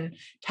learn and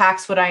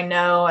tax what I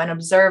know and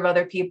observe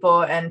other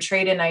people and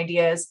trade in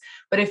ideas.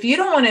 But if you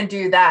don't want to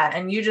do that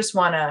and you just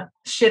want to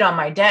shit on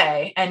my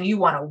day and you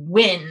want to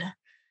win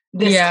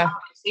this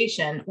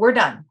conversation, we're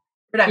done.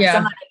 We're done. Yeah.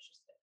 I'm not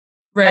interested.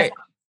 Right.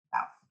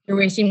 You're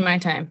wasting my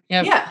time.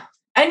 Yep. Yeah.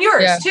 And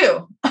yours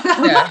too.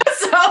 Yeah.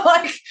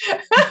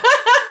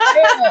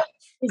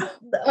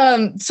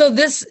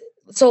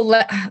 So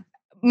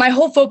my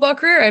whole football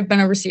career, I've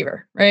been a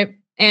receiver, right?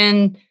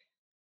 And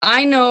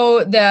I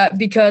know that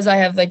because I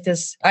have like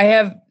this, I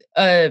have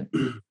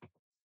an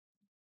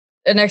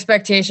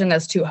expectation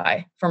that's too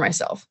high for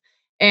myself.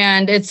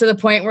 And it's to the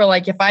point where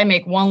like, if I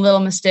make one little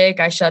mistake,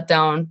 I shut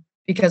down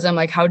because I'm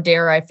like, how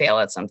dare I fail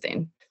at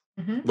something?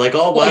 Like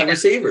all wide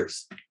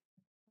receivers.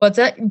 What's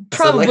that?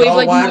 Probably like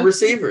all wide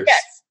receivers.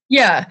 Yes.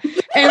 Yeah.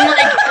 And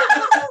like,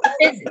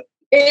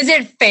 is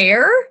it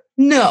fair?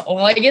 No,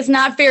 like it's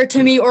not fair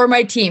to me or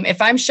my team.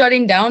 If I'm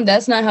shutting down,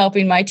 that's not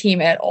helping my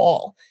team at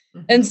all.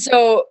 And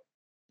so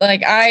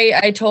like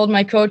I told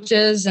my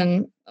coaches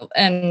and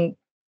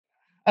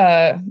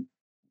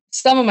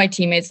some of my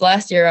teammates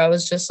last year, I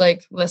was just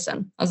like,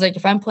 listen, I was like,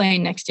 if I'm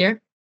playing next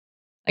year,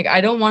 like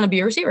I don't want to be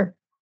a receiver.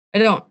 I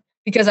don't,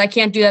 because I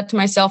can't do that to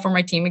myself or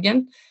my team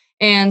again.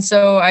 And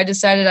so I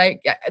decided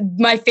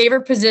my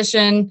favorite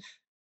position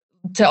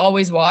to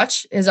always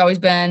watch has always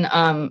been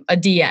a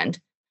D end.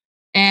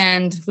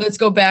 And let's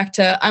go back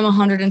to I'm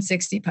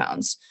 160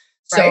 pounds.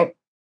 So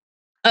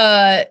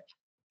and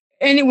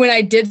when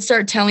I did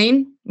start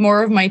telling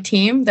more of my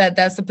team that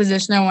that's the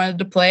position I wanted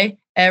to play,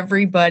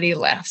 everybody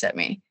laughs at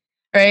me.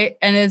 Right.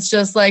 And it's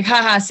just like,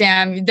 haha,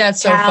 Sam,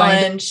 that's so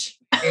challenge.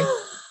 Funny.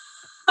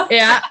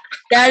 Yeah,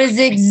 that is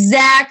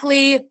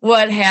exactly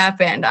what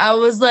happened. I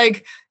was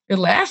like,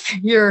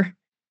 you're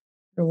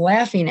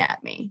laughing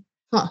at me.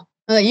 Huh.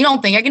 You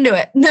don't think I can do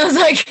it. And I was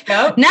like,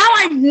 nope. now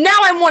I'm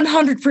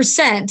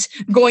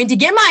 100% going to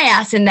get my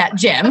ass in that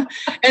gym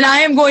and I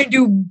am going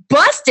to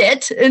bust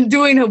it and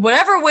doing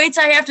whatever weights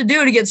I have to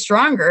do to get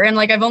stronger. And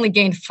like, I've only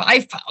gained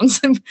 5 pounds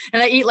and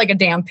I eat like a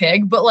damn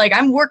pig, but like,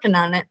 I'm working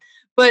on it.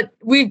 But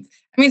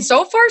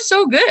so far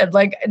so good.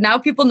 Like now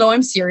people know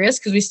I'm serious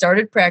because we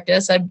started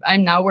practice.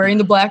 I'm now wearing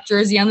the black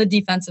jersey on the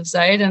defensive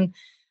side. And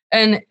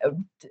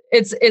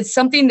it's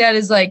something that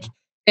is like,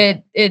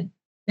 it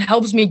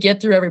helps me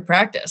get through every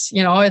practice.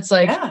 You know, it's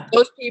like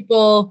those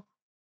people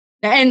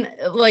and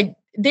like,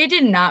 they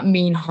did not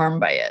mean harm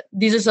by it.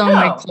 These are some of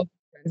my close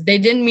friends. They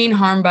didn't mean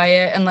harm by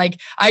it. And like,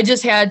 I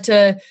just had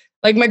to,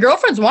 like, my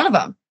girlfriend's one of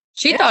them.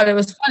 She thought it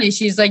was funny.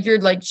 She's like,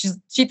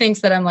 she thinks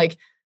that I'm like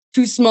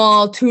too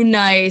small, too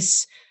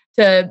nice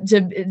to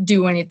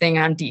do anything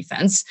on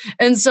defense.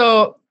 And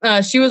so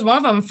she was one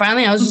of them. And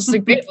finally I was just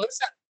like, babe,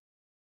 listen,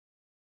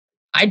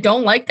 I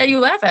don't like that you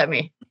laugh at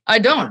me. I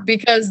don't,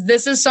 because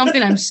this is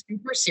something I'm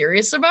super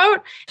serious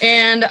about.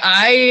 And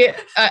I'm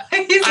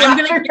going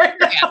to get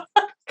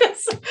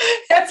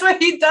that's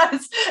what he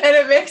does. And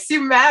it makes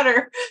you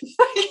madder.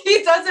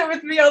 He does it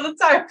with me all the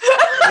time.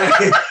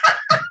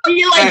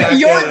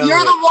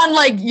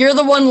 You're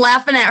the one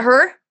laughing at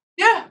her.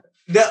 Yeah.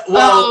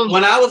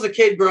 When I was a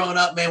kid growing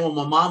up, man, when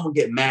my mom would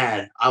get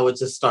mad, I would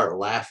just start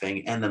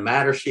laughing. And the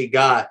madder she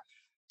got,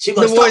 she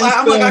was like,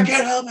 I'm like, I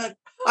can't help it.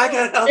 I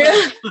can't help it.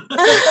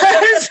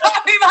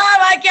 Sorry, Mom,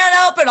 I can't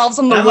help it. All of a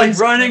sudden, I'm like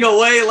running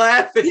away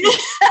laughing.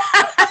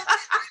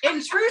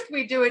 In truth,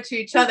 we do it to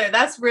each other.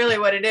 That's really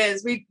what it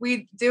is.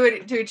 We do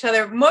it to each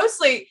other.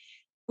 Mostly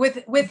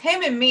with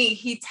him and me,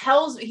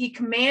 he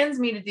commands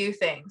me to do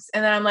things.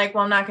 And then I'm like,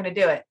 well, I'm not going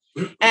to do it.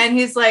 And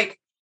he's like,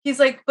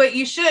 but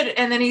you should.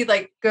 And then he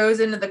like goes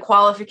into the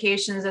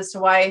qualifications as to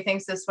why he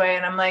thinks this way.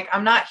 And I'm like,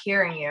 I'm not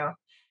hearing you.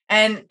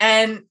 And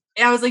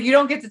I was like, you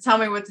don't get to tell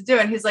me what to do.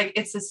 And he's like,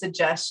 it's a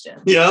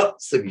suggestion. Yep.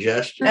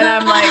 Suggestion. And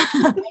I'm like,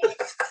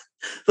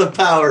 the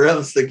power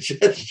of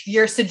suggestion.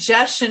 Your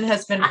suggestion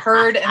has been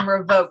heard and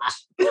revoked.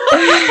 And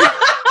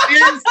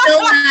I'm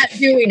still not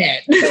doing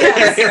it.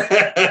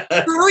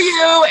 Yes. Through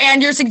you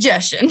and your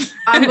suggestion.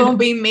 I'm going to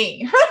be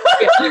me.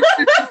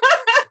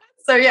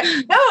 So yeah,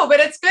 no, but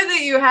it's good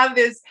that you have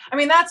this. I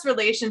mean, that's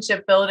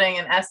relationship building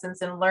in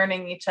essence and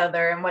learning each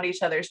other and what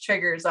each other's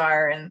triggers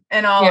are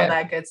and all of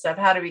that good stuff,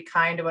 how to be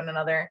kind to one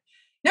another.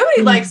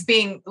 Nobody likes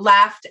being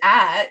laughed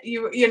at,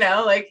 you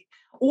know, like,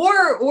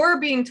 or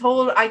being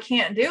told I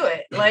can't do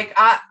it. Like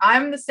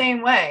I'm the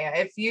same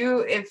way.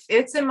 If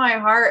it's in my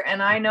heart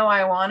and I know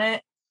I want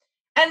it.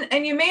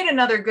 And you made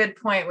another good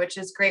point, which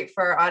is great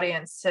for our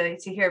audience to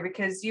hear,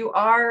 because you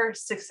are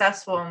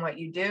successful in what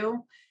you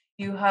do.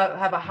 You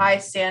have a high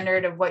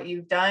standard of what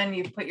you've done.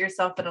 You've put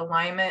yourself in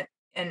alignment.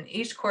 And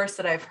each course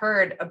that I've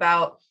heard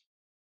about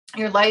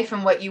your life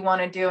and what you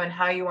want to do and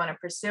how you want to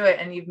pursue it,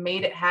 and you've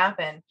made it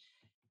happen.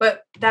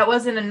 But that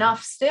wasn't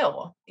enough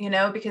still, you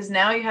know, because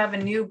now you have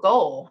a new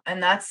goal,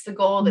 and that's the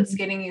goal that's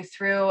getting you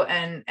through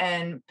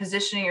and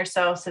positioning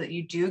yourself so that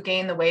you do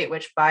gain the weight,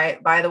 which by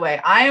the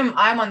way,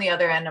 I'm on the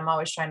other end. I'm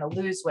always trying to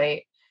lose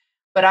weight,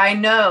 but I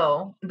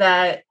know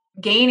that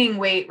gaining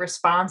weight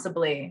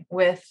responsibly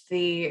with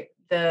the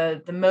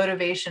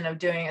motivation of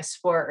doing a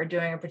sport or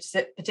doing a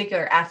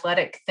particular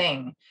athletic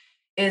thing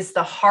is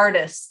the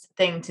hardest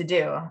thing to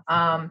do.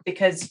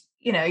 Because,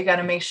 you know, you got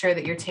to make sure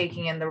that you're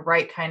taking in the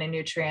right kind of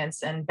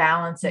nutrients and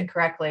balance it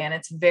correctly. And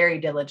it's very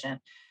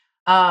diligent.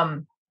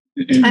 And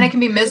it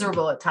can be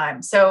miserable at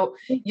times. So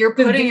you're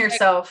putting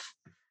yourself,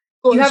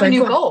 you have a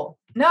new goal.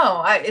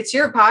 No, it's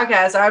your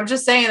podcast. I'm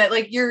just saying that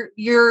like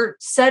you're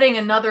setting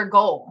another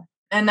goal.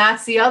 And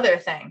that's the other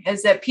thing,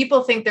 is that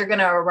people think they're going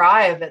to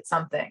arrive at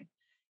something.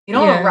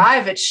 You don't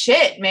arrive at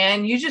shit,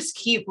 man. You just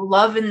keep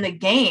loving the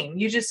game.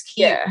 You just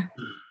keep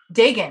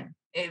digging.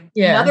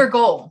 Another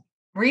goal.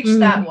 Reach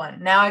that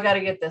one. Now I got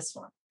to get this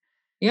one.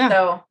 Yeah.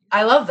 So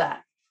I love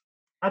that.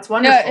 That's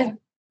wonderful. Yeah,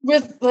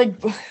 with like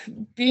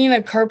being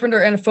a carpenter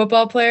and a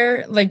football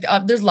player, like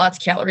there's lots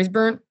of calories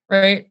burnt,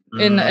 right?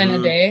 In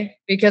a day,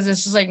 because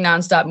it's just like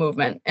nonstop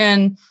movement.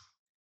 And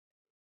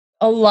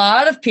a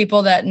lot of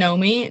people that know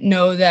me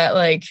know that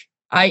like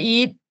I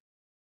eat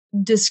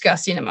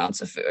disgusting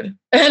amounts of food.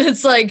 And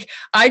it's like,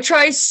 I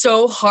try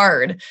so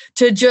hard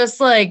to just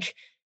like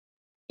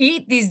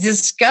eat these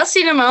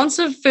disgusting amounts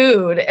of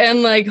food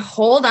and like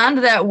hold on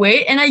to that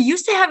weight. And I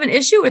used to have an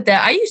issue with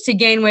that. I used to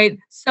gain weight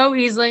so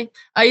easily.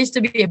 I used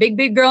to be a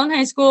big girl in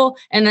high school,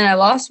 and then I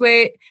lost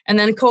weight, and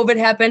then COVID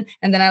happened,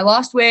 and then I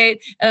lost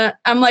weight.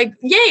 I'm like,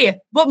 yay,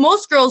 what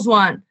most girls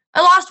want.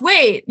 I lost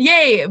weight.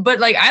 Yay. But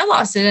like I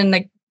lost it in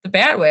like the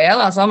bad way. I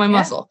lost all my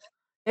muscle.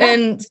 Yeah.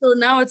 And so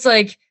now it's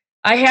like,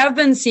 I have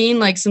been seeing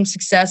like some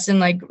success in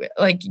like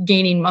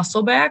gaining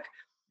muscle back,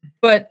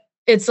 but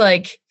it's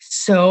like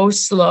so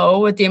slow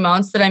with the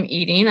amounts that I'm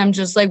eating. I'm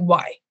just like,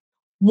 why?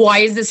 Why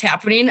is this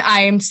happening?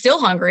 I am still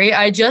hungry.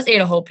 I just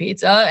ate a whole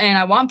pizza and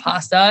I want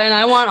pasta and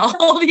I want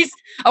all these,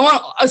 I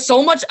want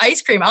so much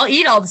ice cream. I'll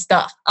eat all the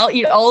stuff. I'll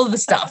eat all of the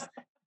stuff.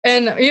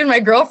 And even my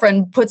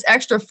girlfriend puts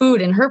extra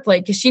food in her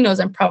plate because she knows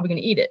I'm probably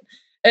going to eat it.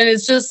 And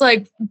it's just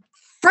like,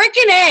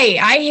 freaking A,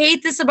 I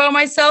hate this about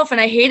myself.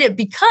 And I hate it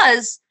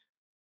because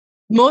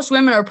most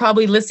women are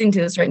probably listening to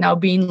this right now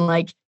being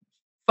like,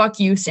 fuck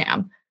you,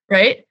 Sam,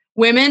 right?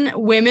 Women are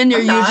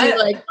usually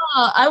like,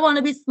 oh, I want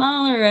to be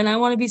smaller and I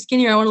want to be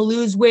skinnier. I want to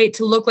lose weight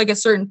to look like a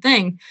certain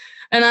thing.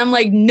 And I'm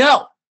like,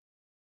 no,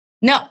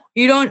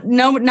 you don't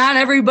know. Not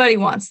everybody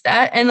wants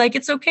that. And like,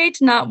 it's okay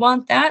to not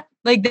want that.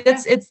 Like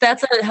that's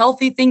a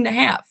healthy thing to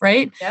have.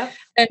 Right. Yeah.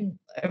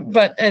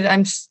 But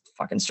I'm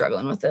fucking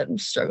struggling with it. I'm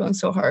struggling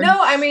so hard. No,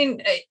 I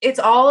mean, it's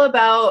all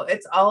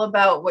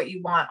about what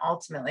you want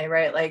ultimately,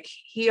 right? Like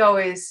he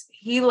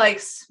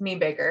likes me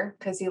bigger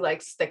because he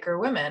likes thicker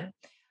women.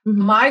 Mm-hmm.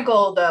 My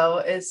goal though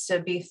is to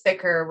be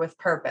thicker with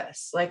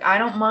purpose. Like I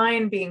don't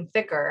mind being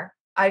thicker.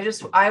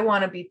 I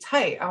want to be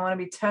tight. I want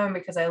to be toned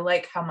because I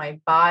like how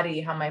my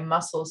body, how my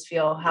muscles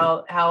feel,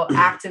 how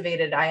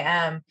activated I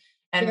am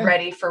and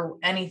ready for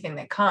anything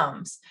that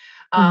comes.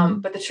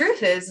 But the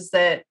truth is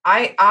that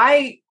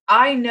I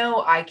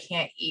know I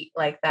can't eat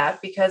like that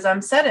because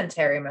I'm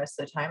sedentary most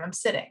of the time. I'm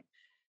sitting.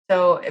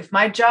 So if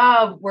my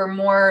job were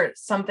more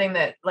something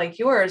that like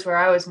yours, where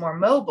I was more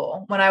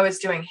mobile, when I was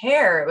doing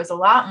hair, it was a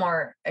lot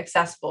more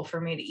accessible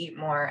for me to eat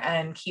more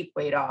and keep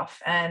weight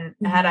off. And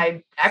had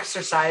I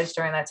exercised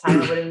during that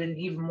time, it would have been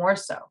even more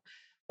so.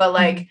 But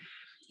like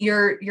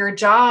your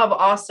job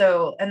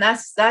also, and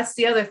that's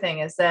the other thing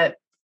is that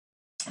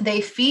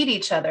they feed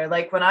each other.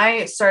 Like when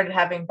I started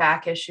having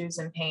back issues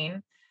and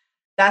pain,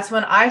 that's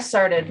when I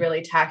started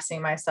really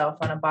taxing myself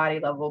on a body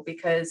level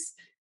because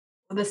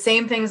the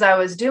same things I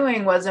was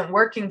doing wasn't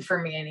working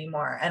for me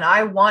anymore. And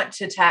I want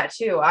to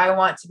tattoo. I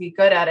want to be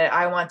good at it.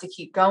 I want to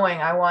keep going.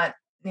 I want,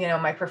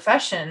 my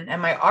profession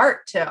and my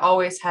art to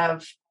always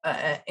have,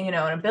 an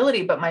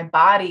ability, but my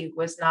body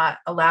was not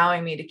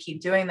allowing me to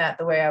keep doing that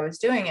the way I was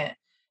doing it.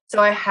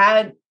 So I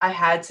had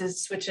to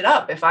switch it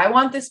up. If I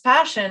want this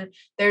passion,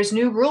 there's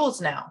new rules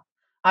now.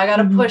 I got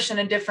to push in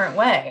a different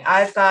way.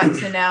 I've got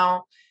to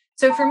now.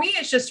 So for me,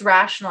 it's just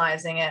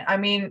rationalizing it. I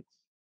mean,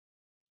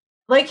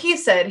 like he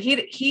said,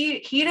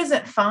 he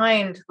doesn't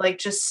find like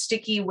just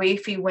sticky,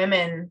 wafy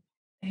women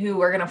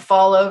who are going to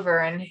fall over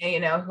and,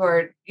 who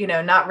are,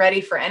 not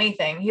ready for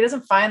anything. He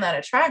doesn't find that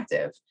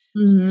attractive.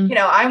 Mm-hmm.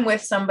 I'm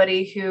with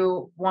somebody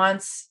who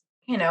wants,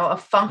 a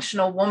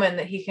functional woman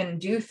that he can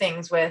do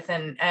things with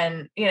and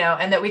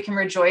that we can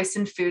rejoice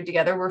in food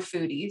together. We're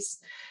foodies.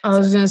 I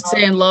was going to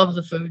say, and love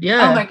the food.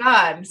 Yeah. Oh my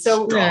God.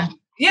 So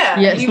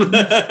yeah. He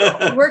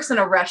works in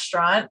a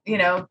restaurant.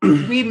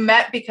 We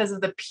met because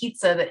of the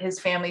pizza that his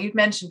family, you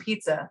mentioned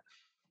pizza.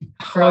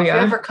 If you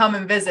ever come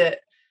and visit,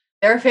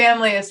 their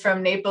family is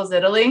from Naples,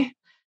 Italy.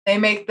 They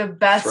make the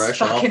best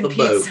fucking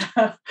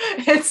pizza.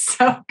 It's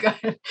so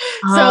good.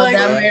 Oh, so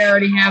that may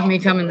already have me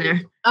coming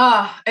there.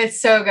 Oh,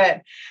 it's so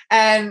good.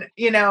 And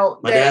my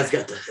dad's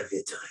got the heavy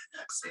Italian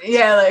accent.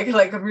 Yeah,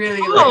 like really.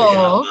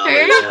 Oh,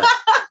 okay.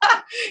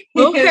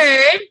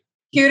 Okay.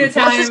 Cute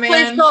Italian What's this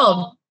man. place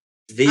called?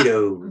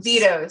 Vito's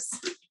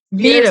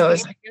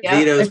Vito's I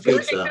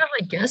pizza. I could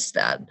have guessed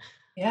that.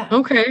 Yeah.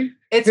 Okay.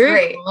 It's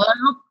great. Cool.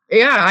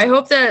 I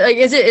hope that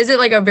is it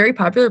like a very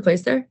popular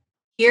place there?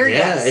 Here,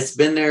 yes. It's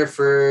been there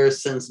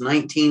since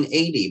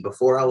 1980,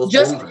 before I was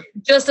born.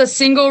 Just a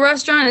single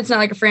restaurant? It's not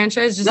like a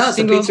franchise? Just it's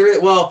a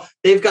pizzeria. Well,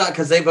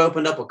 because they've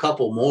opened up a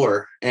couple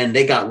more, and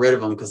they got rid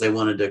of them because they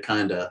wanted to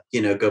kind of,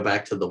 go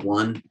back to the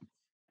one.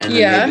 And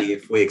then maybe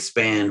if we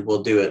expand,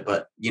 we'll do it,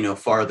 but,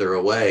 farther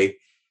away.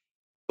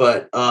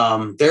 But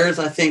there's,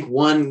 I think,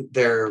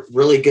 their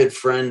really good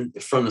friend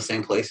from the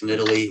same place in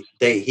Italy.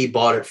 He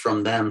bought it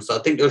from them. So I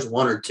think there's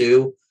one or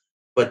two,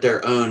 but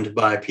they're owned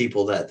by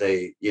people that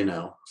they,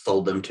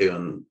 sold them to.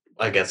 And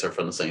I guess they're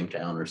from the same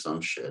town or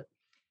some shit.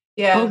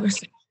 Yeah.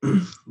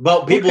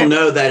 But people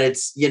know that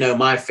it's,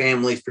 my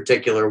family's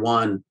particular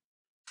one.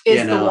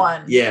 Is the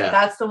one. Yeah.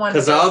 That's the one.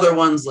 Because the other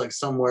one's like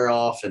somewhere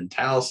off in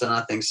Towson,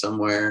 I think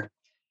somewhere.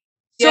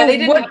 Yeah, they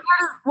didn't.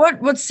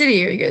 What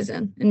city are you guys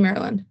in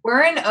Maryland?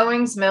 We're in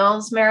Owings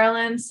Mills,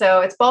 Maryland.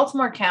 So it's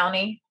Baltimore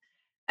County.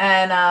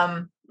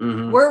 And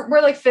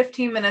we're like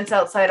 15 minutes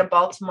outside of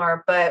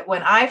Baltimore. But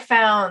when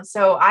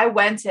I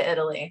went to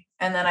Italy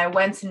and then I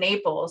went to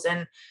Naples,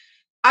 and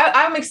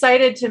I'm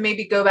excited to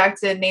maybe go back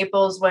to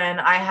Naples when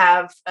I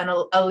have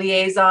a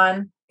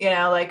liaison,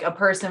 like a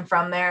person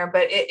from there.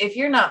 But if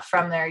you're not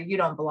from there, you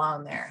don't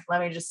belong there. Let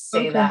me just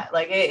say that.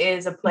 Like, it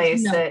is a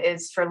place that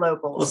is for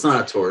locals. Well, it's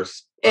not a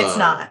tourist. It's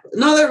not.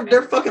 No,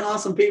 they're fucking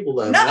awesome people,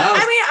 though. No, I'm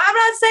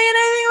not saying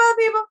anything about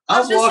people. I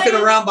was walking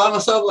around by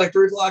myself like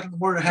 3 o'clock in the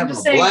morning having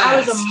a blast. I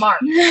was a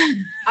mark.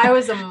 I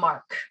was a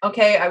mark.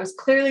 Okay. I was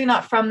clearly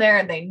not from there,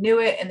 and they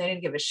knew it, and they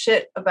didn't give a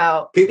shit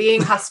about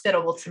being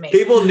hospitable to me.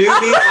 People knew me.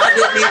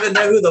 I didn't even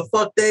know who the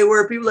fuck they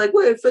were. People like,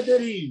 wait,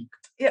 Federico.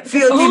 Yeah.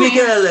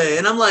 Michele.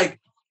 And I'm like,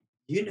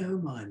 you know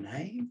my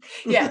name?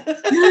 Yeah.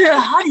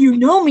 How do you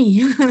know me?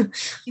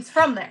 He's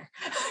from there.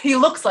 He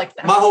looks like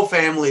that. My whole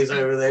family's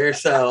over there.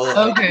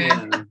 So okay.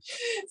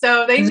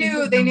 So they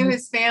knew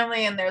his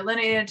family and their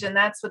lineage, and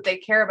that's what they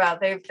care about.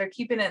 They're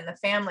keeping it in the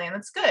family, and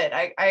it's good.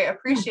 I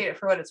appreciate it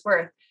for what it's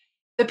worth.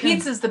 The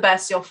pizza's the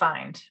best you'll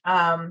find.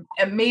 And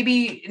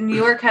maybe New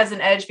York has an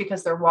edge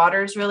because their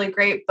water is really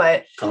great,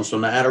 but comes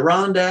from the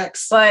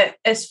Adirondacks. But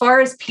as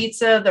far as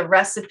pizza, the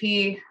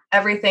recipe,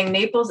 everything,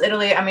 Naples,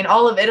 Italy, I mean,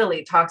 all of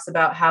Italy talks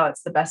about how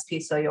it's the best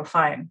pizza you'll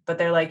find, but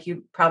they're like,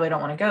 you probably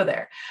don't want to go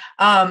there.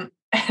 And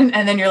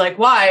then you're like,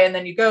 why? And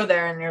then you go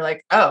there and you're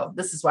like, oh,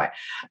 this is why.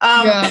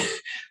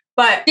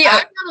 But see,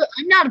 I'm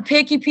not a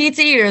picky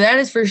pizza eater. That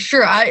is for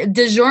sure.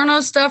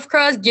 DiGiorno stuffed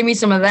crust, give me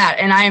some of that,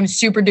 and I am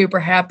super duper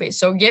happy.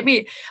 So get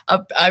me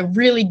a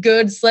really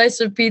good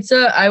slice of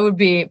pizza. I would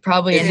be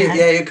probably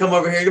you come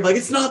over here. You're like,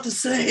 it's not the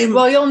same.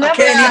 Well, you'll never. I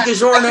can't eat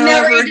DiGiorno.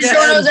 Never eat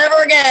DiGiorno's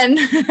ever again.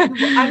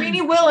 I mean,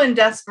 you will in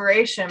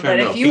desperation, but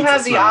if you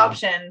have the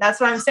option, that's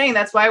what I'm saying.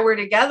 That's why we're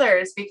together,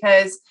 is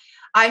because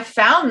I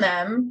found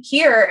them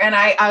here, and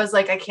I was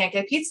like, I can't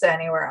get pizza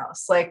anywhere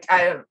else. Like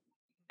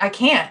I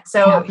can't.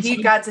 So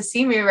he got to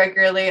see me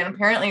regularly, and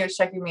apparently he was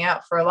checking me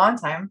out for a long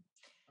time.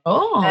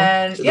 Oh,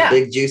 and the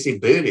big juicy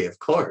booty, of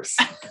course.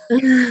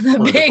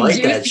 The big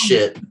juicy that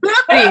shit.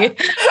 Booty.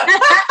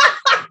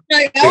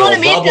 Like, I want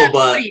to meet that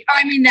booty.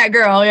 I mean that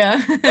girl,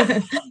 yeah.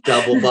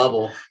 Double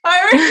bubble.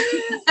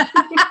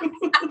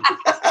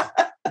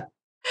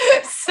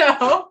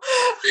 So,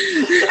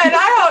 and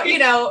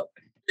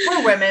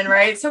we're women,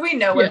 right? So we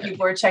know when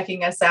people are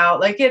checking us out.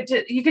 Like,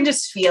 you can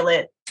just feel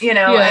it.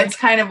 It's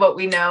kind of what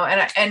we know.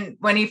 And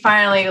when he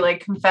finally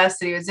like confessed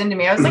that he was into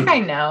me, I was like, I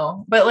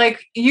know, but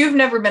like, you've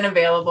never been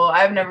available.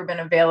 I've never been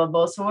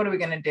available. So what are we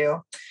going to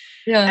do?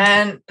 Yeah.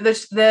 And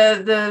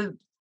the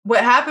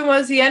what happened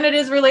was he ended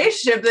his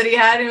relationship that he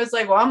had. And he was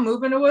like, well, I'm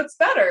moving to what's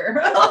better.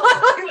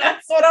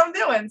 That's what I'm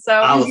doing. So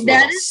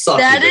that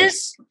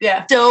is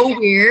so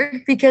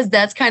weird, because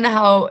that's kind of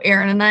how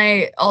Aaron and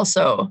I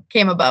also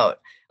came about.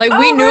 Like,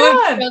 we knew of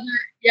each other.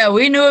 Yeah,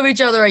 we knew of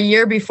each other a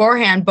year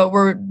beforehand, but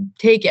we're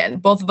taken.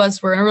 Both of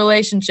us were in a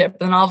relationship,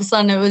 and all of a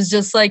sudden it was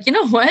just like, you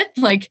know what?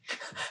 Like,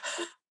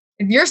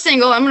 if you're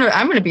single, I'm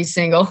gonna be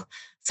single.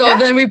 So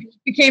then we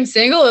became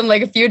single, and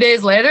like a few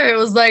days later, it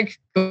was like,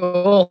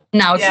 cool.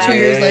 Now it's 2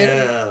 years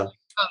later.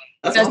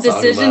 Best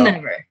decision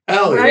ever.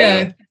 Hell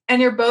yeah. And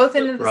you're both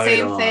into the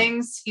same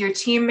things, your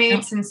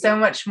teammates, and so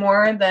much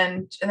more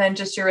than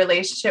just your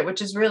relationship,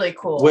 which is really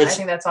cool. I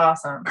think that's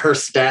awesome. Her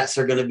stats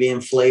are going to be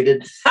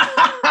inflated.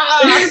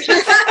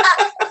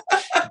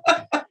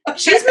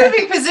 She's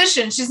moving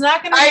position. She's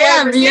not going to be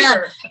a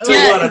receiver. So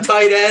what, a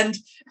tight end?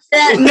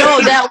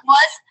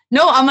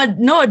 I'm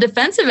a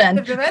defensive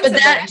end.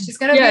 She's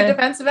going to be a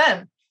defensive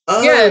end.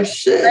 Oh,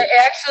 shit. I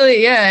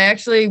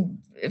actually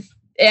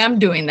am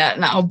doing that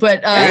now.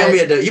 But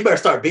you better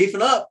start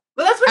beefing up.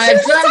 Well, that's what she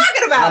was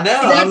talking about. I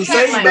know. I'm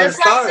saying you better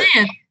start.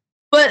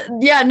 But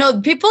yeah, no,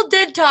 people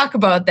did talk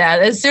about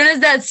that. As soon as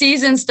that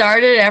season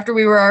started, after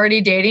we were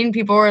already dating,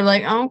 people were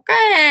like,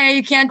 okay,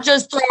 you can't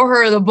just throw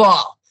her the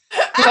ball.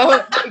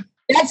 So,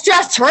 that's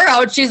just her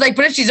out. She's like,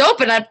 but if she's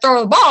open, I'd throw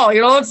the ball.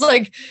 It's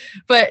like,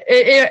 but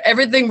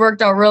everything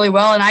worked out really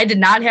well. And I did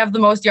not have the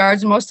most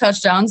yards and most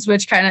touchdowns,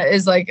 which kind of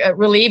is like a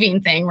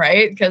relieving thing,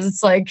 right? Because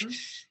it's like,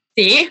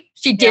 see,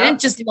 she didn't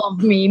just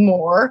love me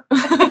more.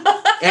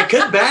 It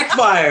could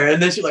backfire.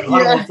 And then she's like, I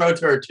don't want to throw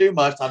to her too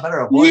much. I better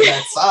avoid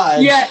that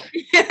side. Yeah.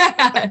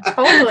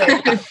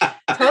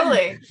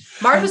 Totally.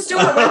 Martha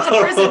Stewart went to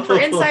prison for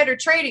insider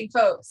trading,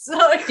 folks.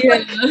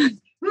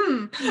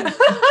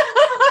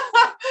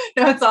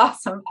 That's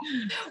awesome.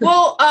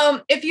 Well,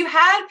 if you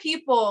had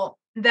people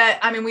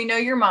we know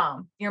your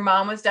mom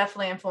was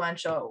definitely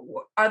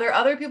influential. Are there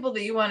other people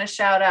that you want to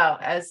shout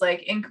out as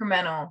like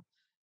incremental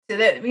to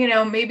that,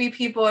 maybe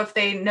people, if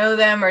they know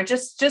them, or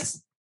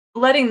just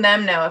letting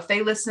them know if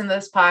they listen to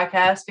this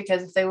podcast,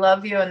 because if they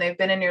love you and they've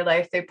been in your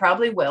life, they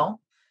probably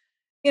will.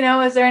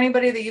 Is there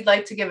anybody that you'd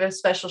like to give a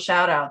special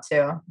shout out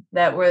to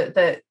that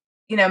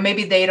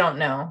maybe they don't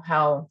know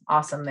how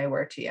awesome they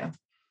were to you.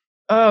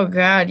 Oh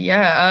God.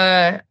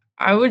 Yeah.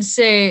 I would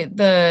say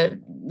the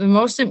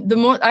most,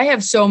 I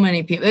have so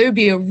many people. It would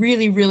be a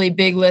really, really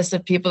big list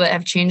of people that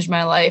have changed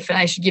my life and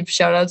I should give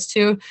shout outs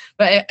to,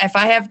 but if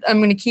I'm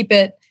going to keep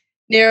it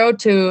narrow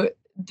to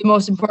the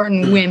most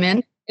important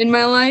women in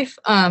my life.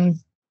 I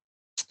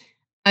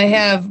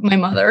have my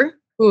mother,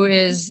 who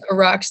is a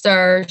rock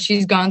star.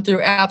 She's gone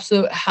through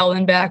absolute hell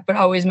and back, but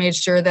always made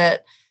sure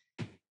that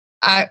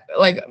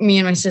me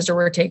and my sister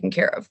were taken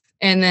care of.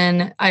 And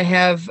then I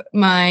have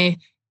my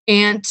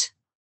aunt,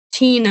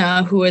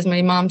 Tina, who is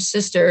my mom's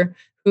sister,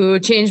 who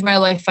changed my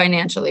life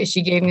financially.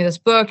 She gave me this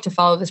book to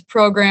follow this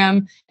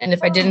program. And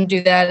if I didn't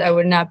do that, I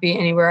would not be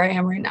anywhere I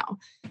am right now.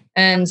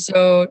 And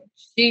so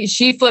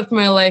she flipped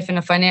my life in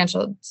a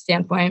financial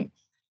standpoint.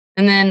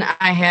 And then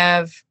I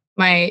have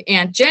my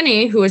Aunt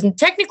Jenny, who is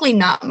technically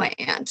not my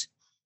aunt.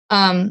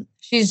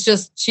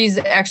 She's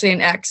actually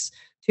an ex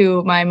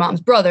to my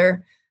mom's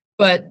brother,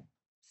 but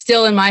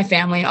still in my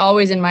family,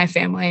 always in my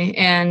family.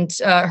 And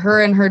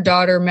her and her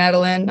daughter,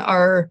 Madeline,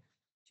 are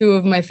two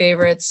of my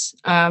favorites.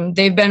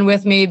 They've been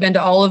with me, been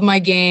to all of my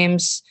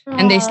games,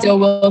 and they still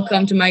will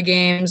come to my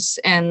games.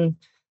 And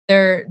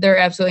they're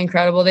absolutely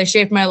incredible. They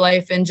shaped my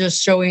life and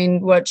just showing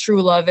what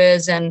true love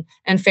is, and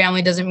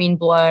family doesn't mean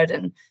blood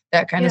and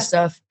that kind of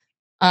stuff.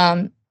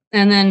 And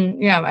then,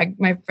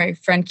 my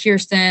friend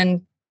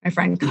Kirsten, my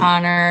friend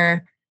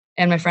Connor,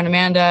 and my friend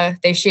Amanda,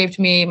 they shaped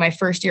me my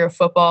first year of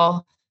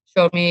football,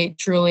 showed me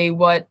truly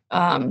what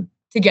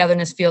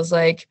togetherness feels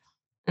like.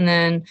 And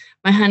then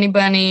my honey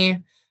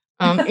bunny,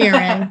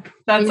 Erin,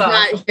 that's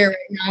awesome. Not here right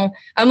now.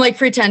 I'm like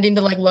pretending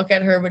to like look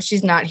at her, but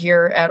she's not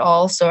here at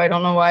all. So I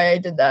don't know why I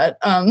did that.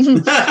 Well,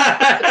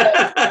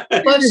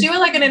 if she would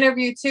like an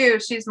interview too,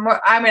 she's more,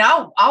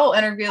 I'll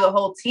interview the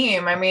whole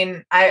team.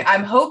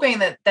 I'm hoping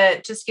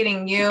that just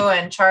getting you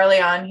and Charlie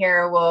on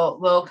here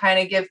will kind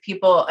of give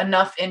people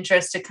enough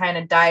interest to kind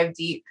of dive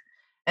deep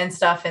and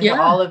stuff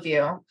into all of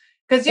you.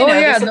 Because,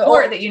 the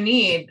support that you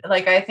need,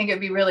 like, I think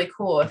it'd be really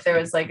cool if there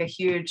was like it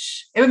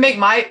would make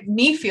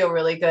me feel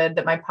really good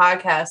that my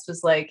podcast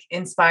was like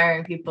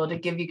inspiring people to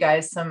give you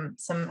guys some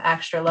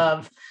extra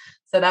love.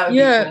 So that would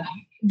be cool.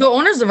 The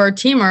owners of our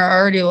team are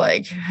already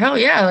like, hell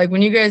yeah. Like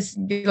when you guys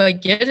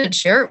like get it,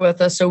 share it with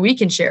us so we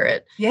can share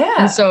it. Yeah.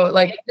 And so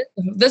like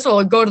this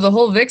will go to the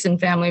whole Vixen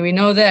family. We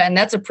know that. And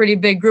that's a pretty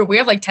big group. We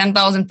have like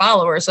 10,000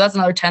 followers. So that's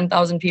another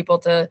 10,000 people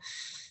to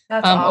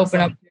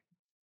open up.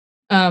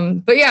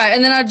 But yeah,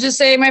 and then I'd just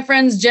say my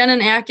friends Jen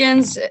and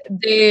Atkins,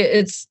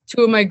 it's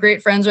two of my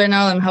great friends right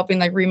now. I'm helping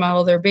like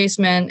remodel their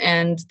basement,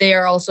 and they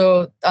are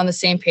also on the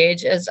same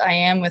page as I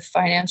am with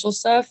financial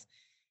stuff.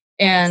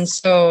 And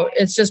so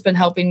it's just been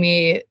helping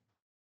me,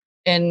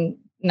 and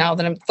now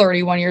that I'm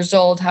 31 years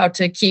old, how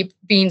to keep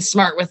being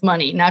smart with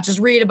money, not just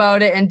read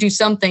about it and do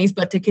some things,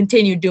 but to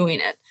continue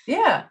doing it.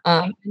 Yeah.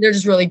 They're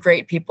just really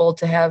great people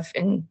to have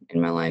in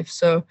my life.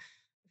 So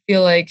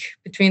feel like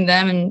between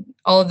them and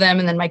all of them,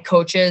 and then my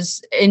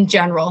coaches in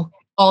general,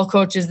 all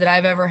coaches that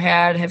I've ever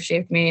had have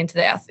shaped me into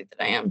the athlete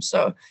that I am.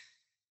 So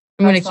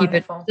I'm going to keep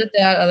it at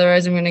that.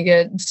 Otherwise I'm going to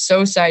get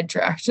so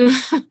sidetracked. Well,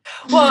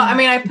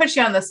 I put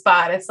you on the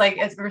spot. It's like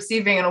it's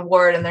receiving an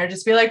award and they're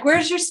just be like,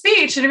 where's your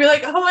speech? And you'd be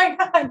like, oh my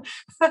God.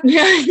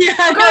 Yeah.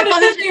 I'm going to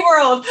Disney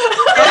World.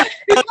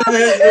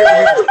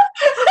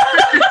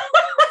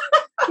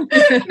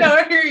 No,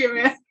 I hear you,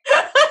 man.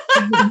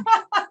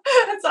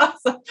 That's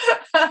awesome.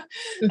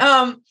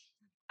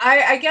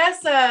 I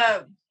guess,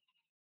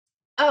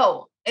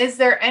 is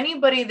there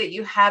anybody that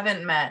you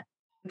haven't met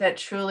that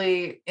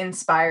truly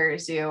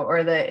inspires you,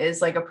 or that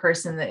is like a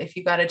person that if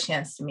you got a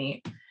chance to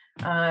meet,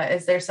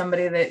 is there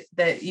somebody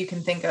that you can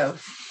think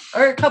of,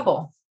 or a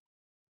couple?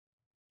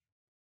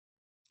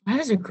 That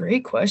is a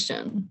great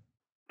question.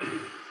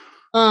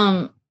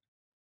 I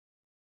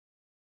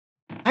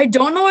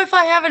don't know if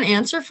I have an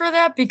answer for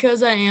that,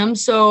 because I am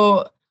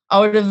so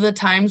out of the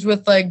times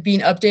with like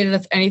being updated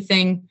with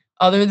anything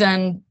other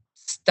than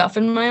stuff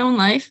in my own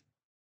life.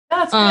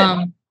 That's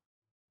good.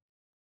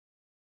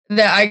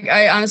 That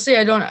I honestly,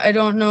 I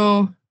don't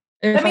know.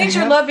 That means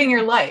you're loving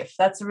your life.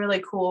 That's a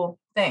really cool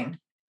thing.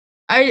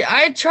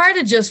 I try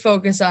to just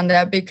focus on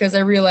that, because I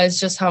realize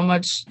just how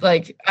much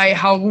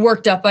how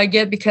worked up I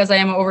get, because I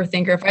am an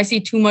overthinker. If I see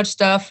too much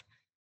stuff,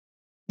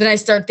 then I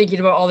start thinking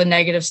about all the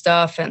negative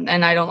stuff, and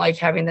I don't like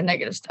having the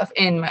negative stuff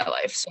in my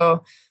life.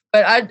 So,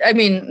 but I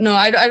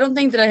don't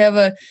think that I have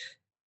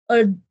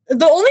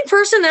the only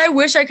person that I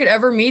wish I could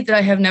ever meet that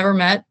I have never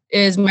met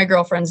is my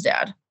girlfriend's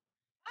dad.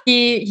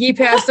 He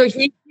passed. So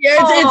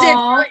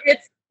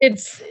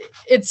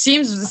it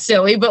seems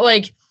silly, but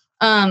like,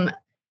 I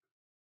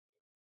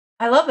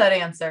love that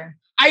answer.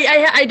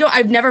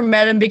 I've never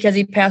met him because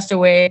he passed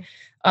away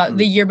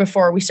the year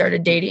before we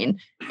started dating.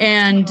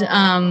 And,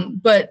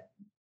 but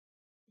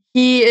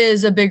he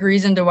is a big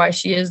reason to why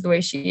she is the way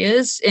she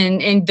is,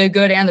 in the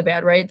good and the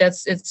bad, right?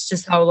 It's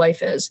just how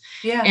life is.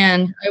 Yeah.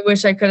 And I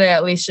wish I could have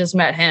at least just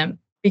met him,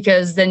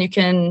 because then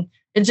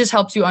it just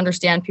helps you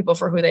understand people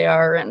for who they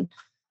are. And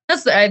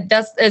that's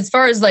as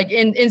far as like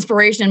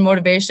inspiration and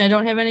motivation, I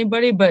don't have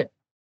anybody, but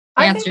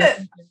I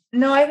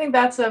think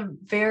that's a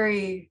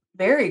very,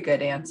 very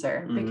good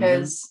answer,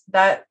 because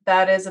that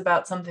is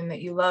about something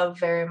that you love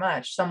very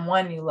much,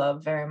 someone you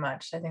love very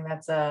much. I think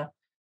that's a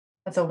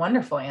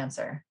wonderful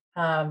answer.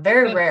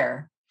 Very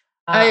rare.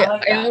 I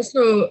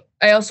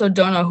also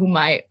don't know who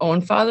my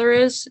own father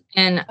is,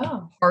 and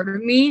part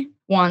of me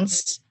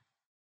wishes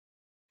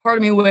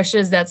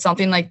that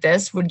something like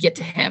this would get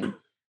to him,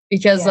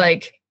 because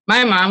like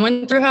my mom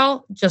went through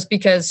hell just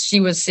because she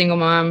was single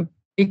mom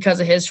because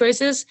of his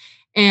choices,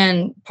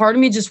 and part of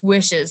me just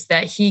wishes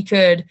that he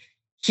could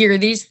hear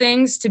these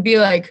things to be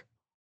like,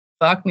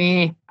 fuck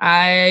me,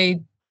 I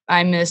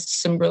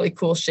missed some really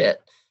cool shit,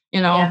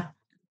 you know. Yeah.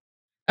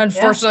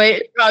 Unfortunately,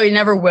 it probably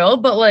never will,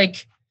 but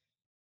like,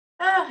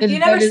 you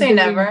never say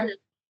never.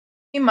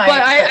 He might.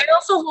 But I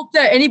also hope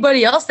that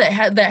anybody else that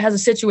has a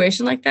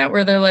situation like that,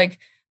 where they're like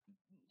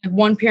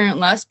one parent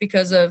less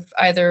because of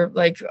either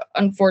like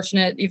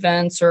unfortunate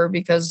events or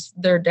because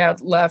their dad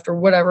left or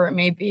whatever it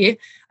may be,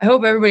 I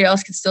hope everybody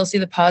else can still see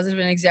the positive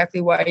in exactly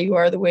why you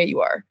are the way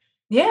you are.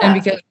 Yeah. And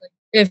because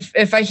if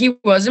he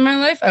was in my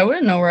life, I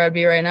wouldn't know where I'd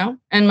be right now.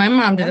 And my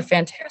mom did a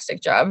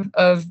fantastic job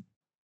of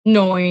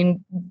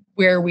knowing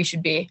where we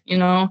should be, you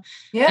know?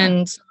 Yeah.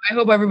 And so I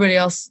hope everybody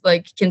else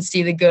like can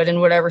see the good in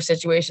whatever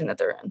situation that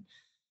they're in.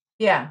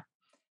 Yeah.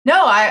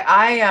 No,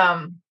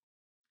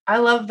 I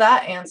love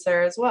that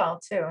answer as well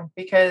too,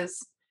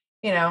 because,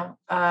 you know,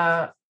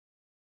 all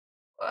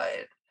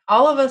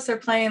of us are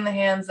playing the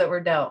hands that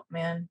we're dealt,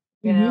 man.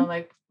 You know,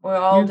 like we're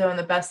all doing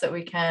the best that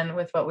we can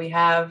with what we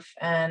have.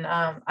 And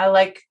I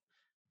like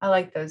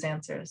those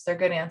answers. They're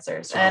good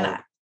answers. And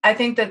I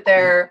think that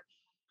they're,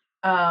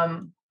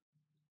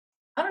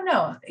 I don't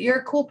know, you're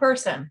a cool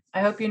person.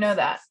 I hope you know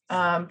that,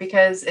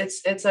 because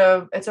it's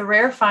a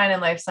rare find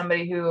in life,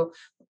 somebody who,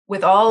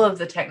 with all of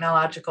the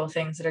technological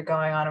things that are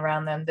going on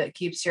around them, that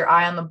keeps your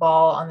eye on the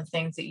ball on the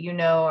things that you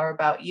know are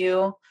about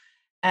you,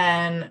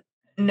 and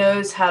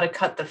knows how to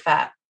cut the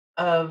fat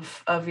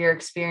of your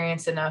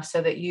experience enough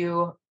so that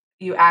you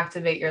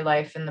activate your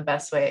life in the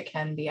best way it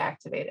can be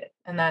activated.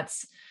 And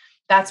that's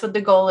what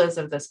the goal is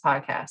of this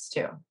podcast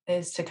too,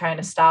 is to kind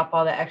of stop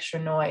all the extra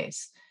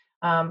noise,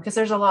 because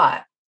there's a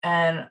lot,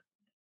 and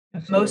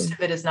most of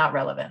it is not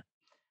relevant.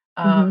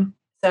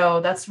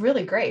 So that's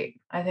really great.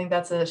 I think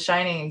that's a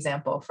shining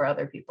example for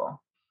other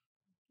people.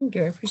 Thank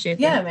you. I appreciate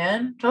that. Yeah,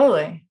 man.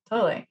 Totally.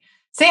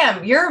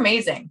 Sam, you're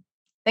amazing.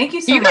 Thank you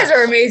so much. You guys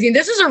are amazing.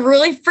 This is a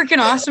really freaking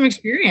awesome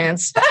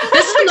experience.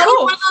 This is another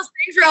one of those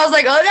things where I was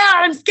like, oh no,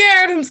 I'm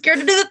scared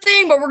to do the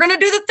thing, but we're going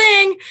to do the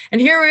thing. And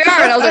here we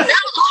are. And I was like,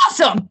 that was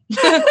awesome.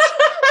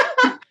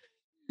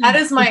 That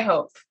is my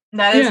hope.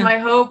 That is my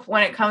hope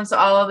when it comes to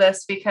all of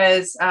this,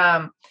 because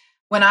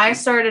when I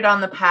started on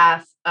the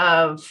path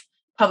of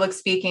public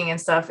speaking and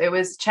stuff, it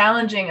was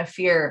challenging a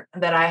fear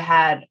that I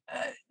had,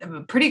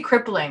 a pretty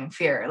crippling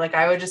fear. Like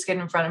I would just get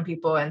in front of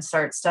people and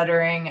start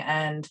stuttering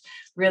and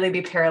really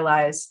be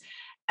paralyzed.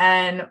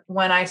 And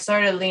when I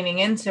started leaning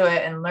into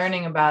it and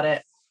learning about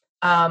it,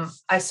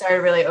 I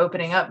started really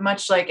opening up,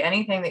 much like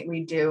anything that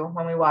we do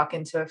when we walk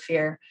into a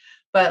fear.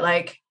 But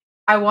like,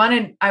 I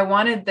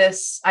wanted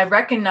this, I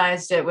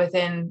recognized it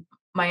within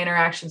my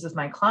interactions with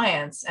my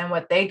clients and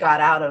what they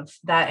got out of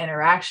that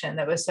interaction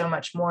that was so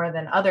much more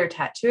than other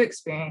tattoo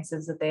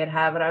experiences that they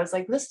had. But I was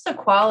like, this is a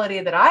quality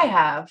that I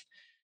have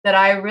that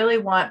I really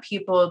want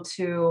people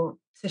to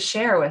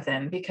share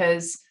within,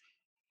 because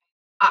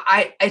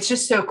it's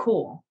just so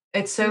cool.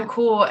 It's so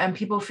cool. And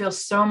people feel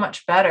so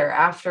much better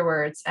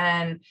afterwards.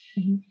 And,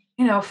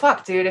 you know,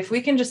 fuck, dude, if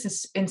we can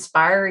just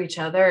inspire each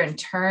other and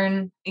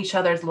turn each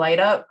other's light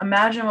up,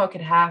 imagine what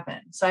could happen.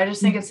 So I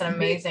just think it's an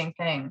amazing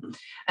thing.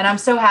 And I'm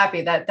so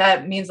happy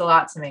that means a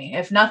lot to me.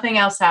 If nothing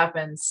else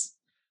happens,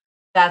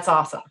 that's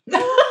awesome.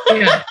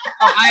 Yeah,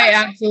 I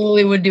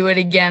absolutely would do it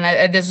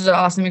again. This is an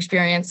awesome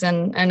experience.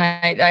 And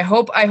I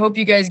hope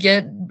you guys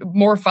get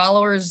more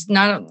followers,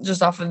 not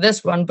just off of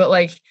this one, but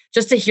like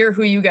just to hear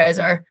who you guys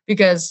are,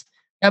 because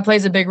that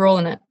plays a big role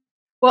in it.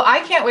 Well,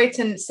 I can't wait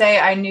to say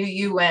I knew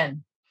you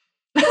when.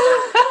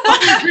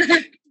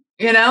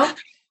 You know,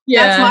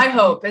 that's my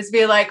hope, is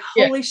be like,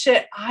 holy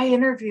shit, I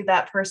interviewed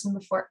that person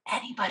before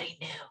anybody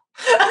knew.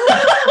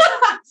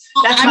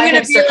 That's my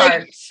hipster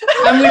card.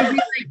 I'm gonna be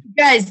like,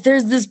 guys,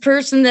 there's this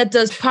person that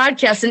does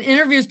podcasts and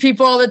interviews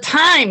people all the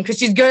time because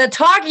she's good at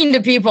talking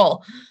to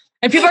people,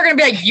 and people are gonna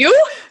be like, you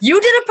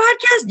did a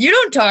podcast, you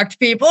don't talk to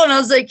people. And I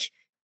was like,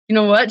 you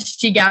know what,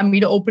 she got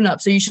me to open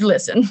up, so you should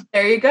listen.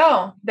 There you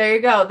go.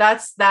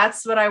 That's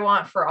what I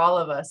want for all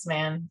of us,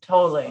 man.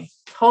 Totally.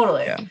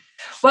 Yeah.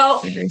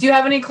 Well, do you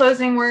have any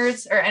closing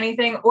words or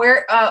anything?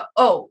 Where,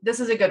 this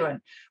is a good one.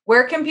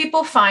 Where can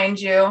people find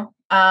you?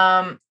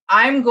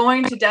 I'm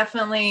going to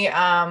definitely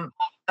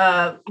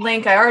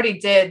link, I already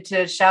did,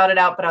 to shout it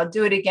out, but I'll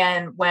do it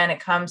again when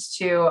it comes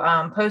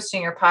to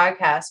posting your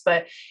podcast.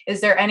 But is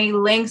there any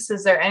links?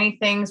 Is there any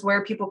things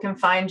where people can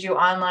find you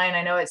online?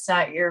 I know it's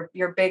not your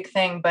big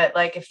thing, but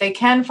like if they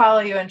can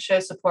follow you and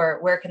show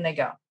support, where can they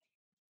go?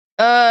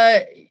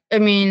 I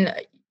mean,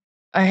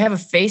 I have a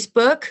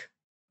Facebook.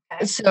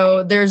 Okay.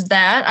 So there's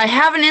that. I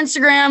have an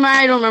Instagram.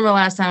 I don't remember the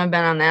last time I've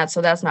been on that,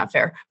 so that's not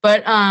fair.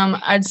 But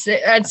I'd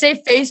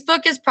say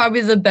Facebook is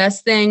probably the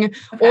best thing,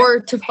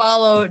 or to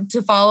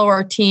follow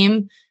our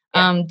team.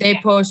 They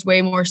post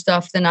way more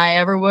stuff than I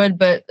ever would.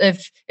 But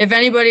if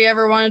anybody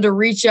ever wanted to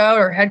reach out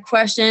or had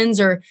questions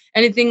or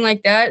anything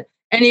like that,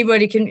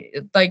 anybody can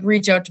like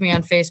reach out to me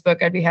on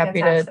Facebook. I'd be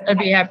happy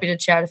to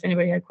chat if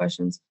anybody had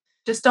questions.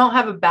 Just don't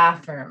have a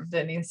bathroom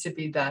that needs to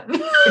be done.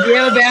 If you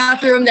have a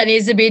bathroom that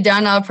needs to be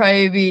done, I'll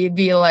probably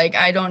be like,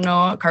 I don't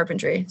know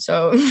carpentry.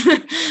 So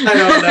I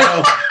don't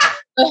know.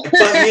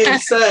 But you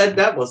said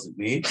that wasn't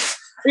me.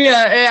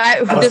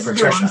 Yeah, this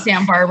is wrong,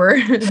 Sam Barber.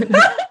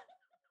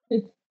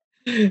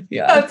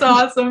 Yeah. That's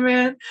awesome,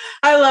 man.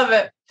 I love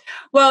it.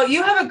 Well,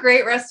 you have a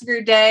great rest of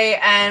your day,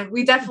 and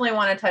we definitely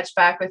want to touch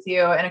back with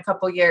you in a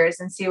couple years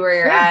and see where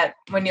you're at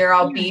when you're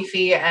all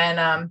beefy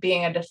and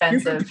being a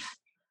defensive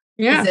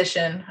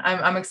position.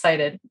 I'm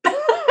excited.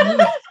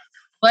 Well,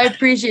 I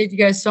appreciate you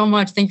guys so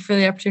much. Thank you for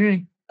the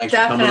opportunity.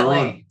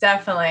 Definitely.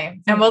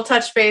 And we'll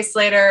touch base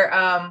later.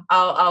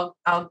 I'll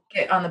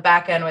get on the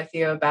back end with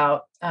you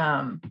about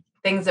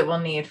things that we'll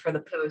need for the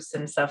posts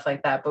and stuff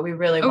like that. But we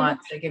really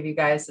want to give you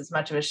guys as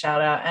much of a shout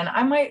out. And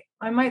I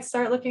might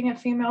start looking at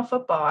female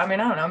football. I mean,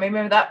 I don't know.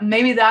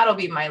 Maybe that'll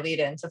be my lead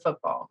into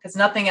football because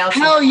nothing else.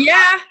 Hell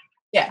yeah.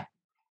 Yeah.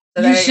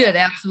 So you should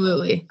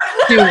absolutely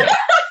do it.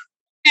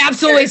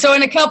 Absolutely. So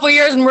in a couple of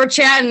years when we're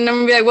chatting, I'm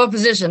gonna be like, what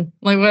position?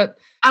 Like what?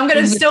 I'm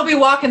gonna still be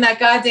walking that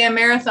goddamn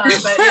marathon,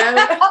 but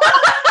yeah.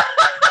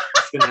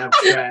 It's gonna have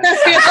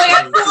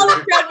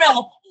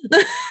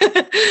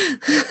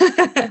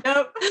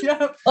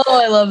Yep.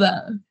 Oh, I love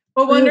that.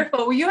 Well,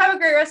 wonderful. Well, you have a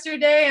great rest of your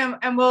day,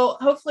 and we'll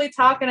hopefully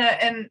talk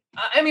and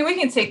I mean, we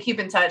can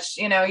keep in touch.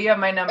 You know, you have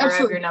my number, I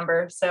have your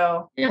number.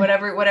 So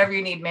whatever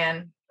you need,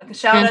 man.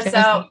 Shout us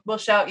out. We'll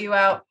shout you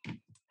out.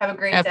 Have a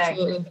great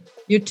day.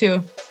 You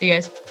too. See you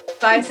guys.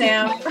 Bye,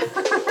 Sam.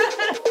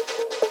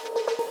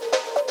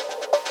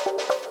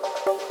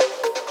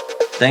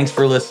 Thanks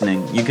for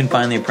listening. You can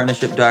find the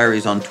Apprenticeship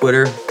Diaries on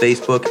Twitter,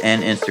 Facebook,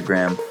 and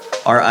Instagram.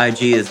 Our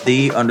IG is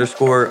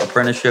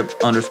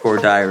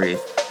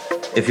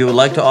 _apprenticeship_diaries. If you would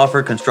like to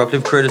offer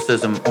constructive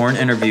criticism or an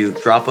interview,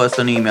 drop us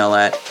an email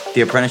at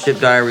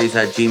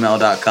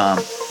theapprenticeshipdiaries@gmail.com.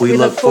 We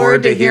look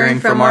forward to hearing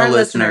from our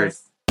listeners.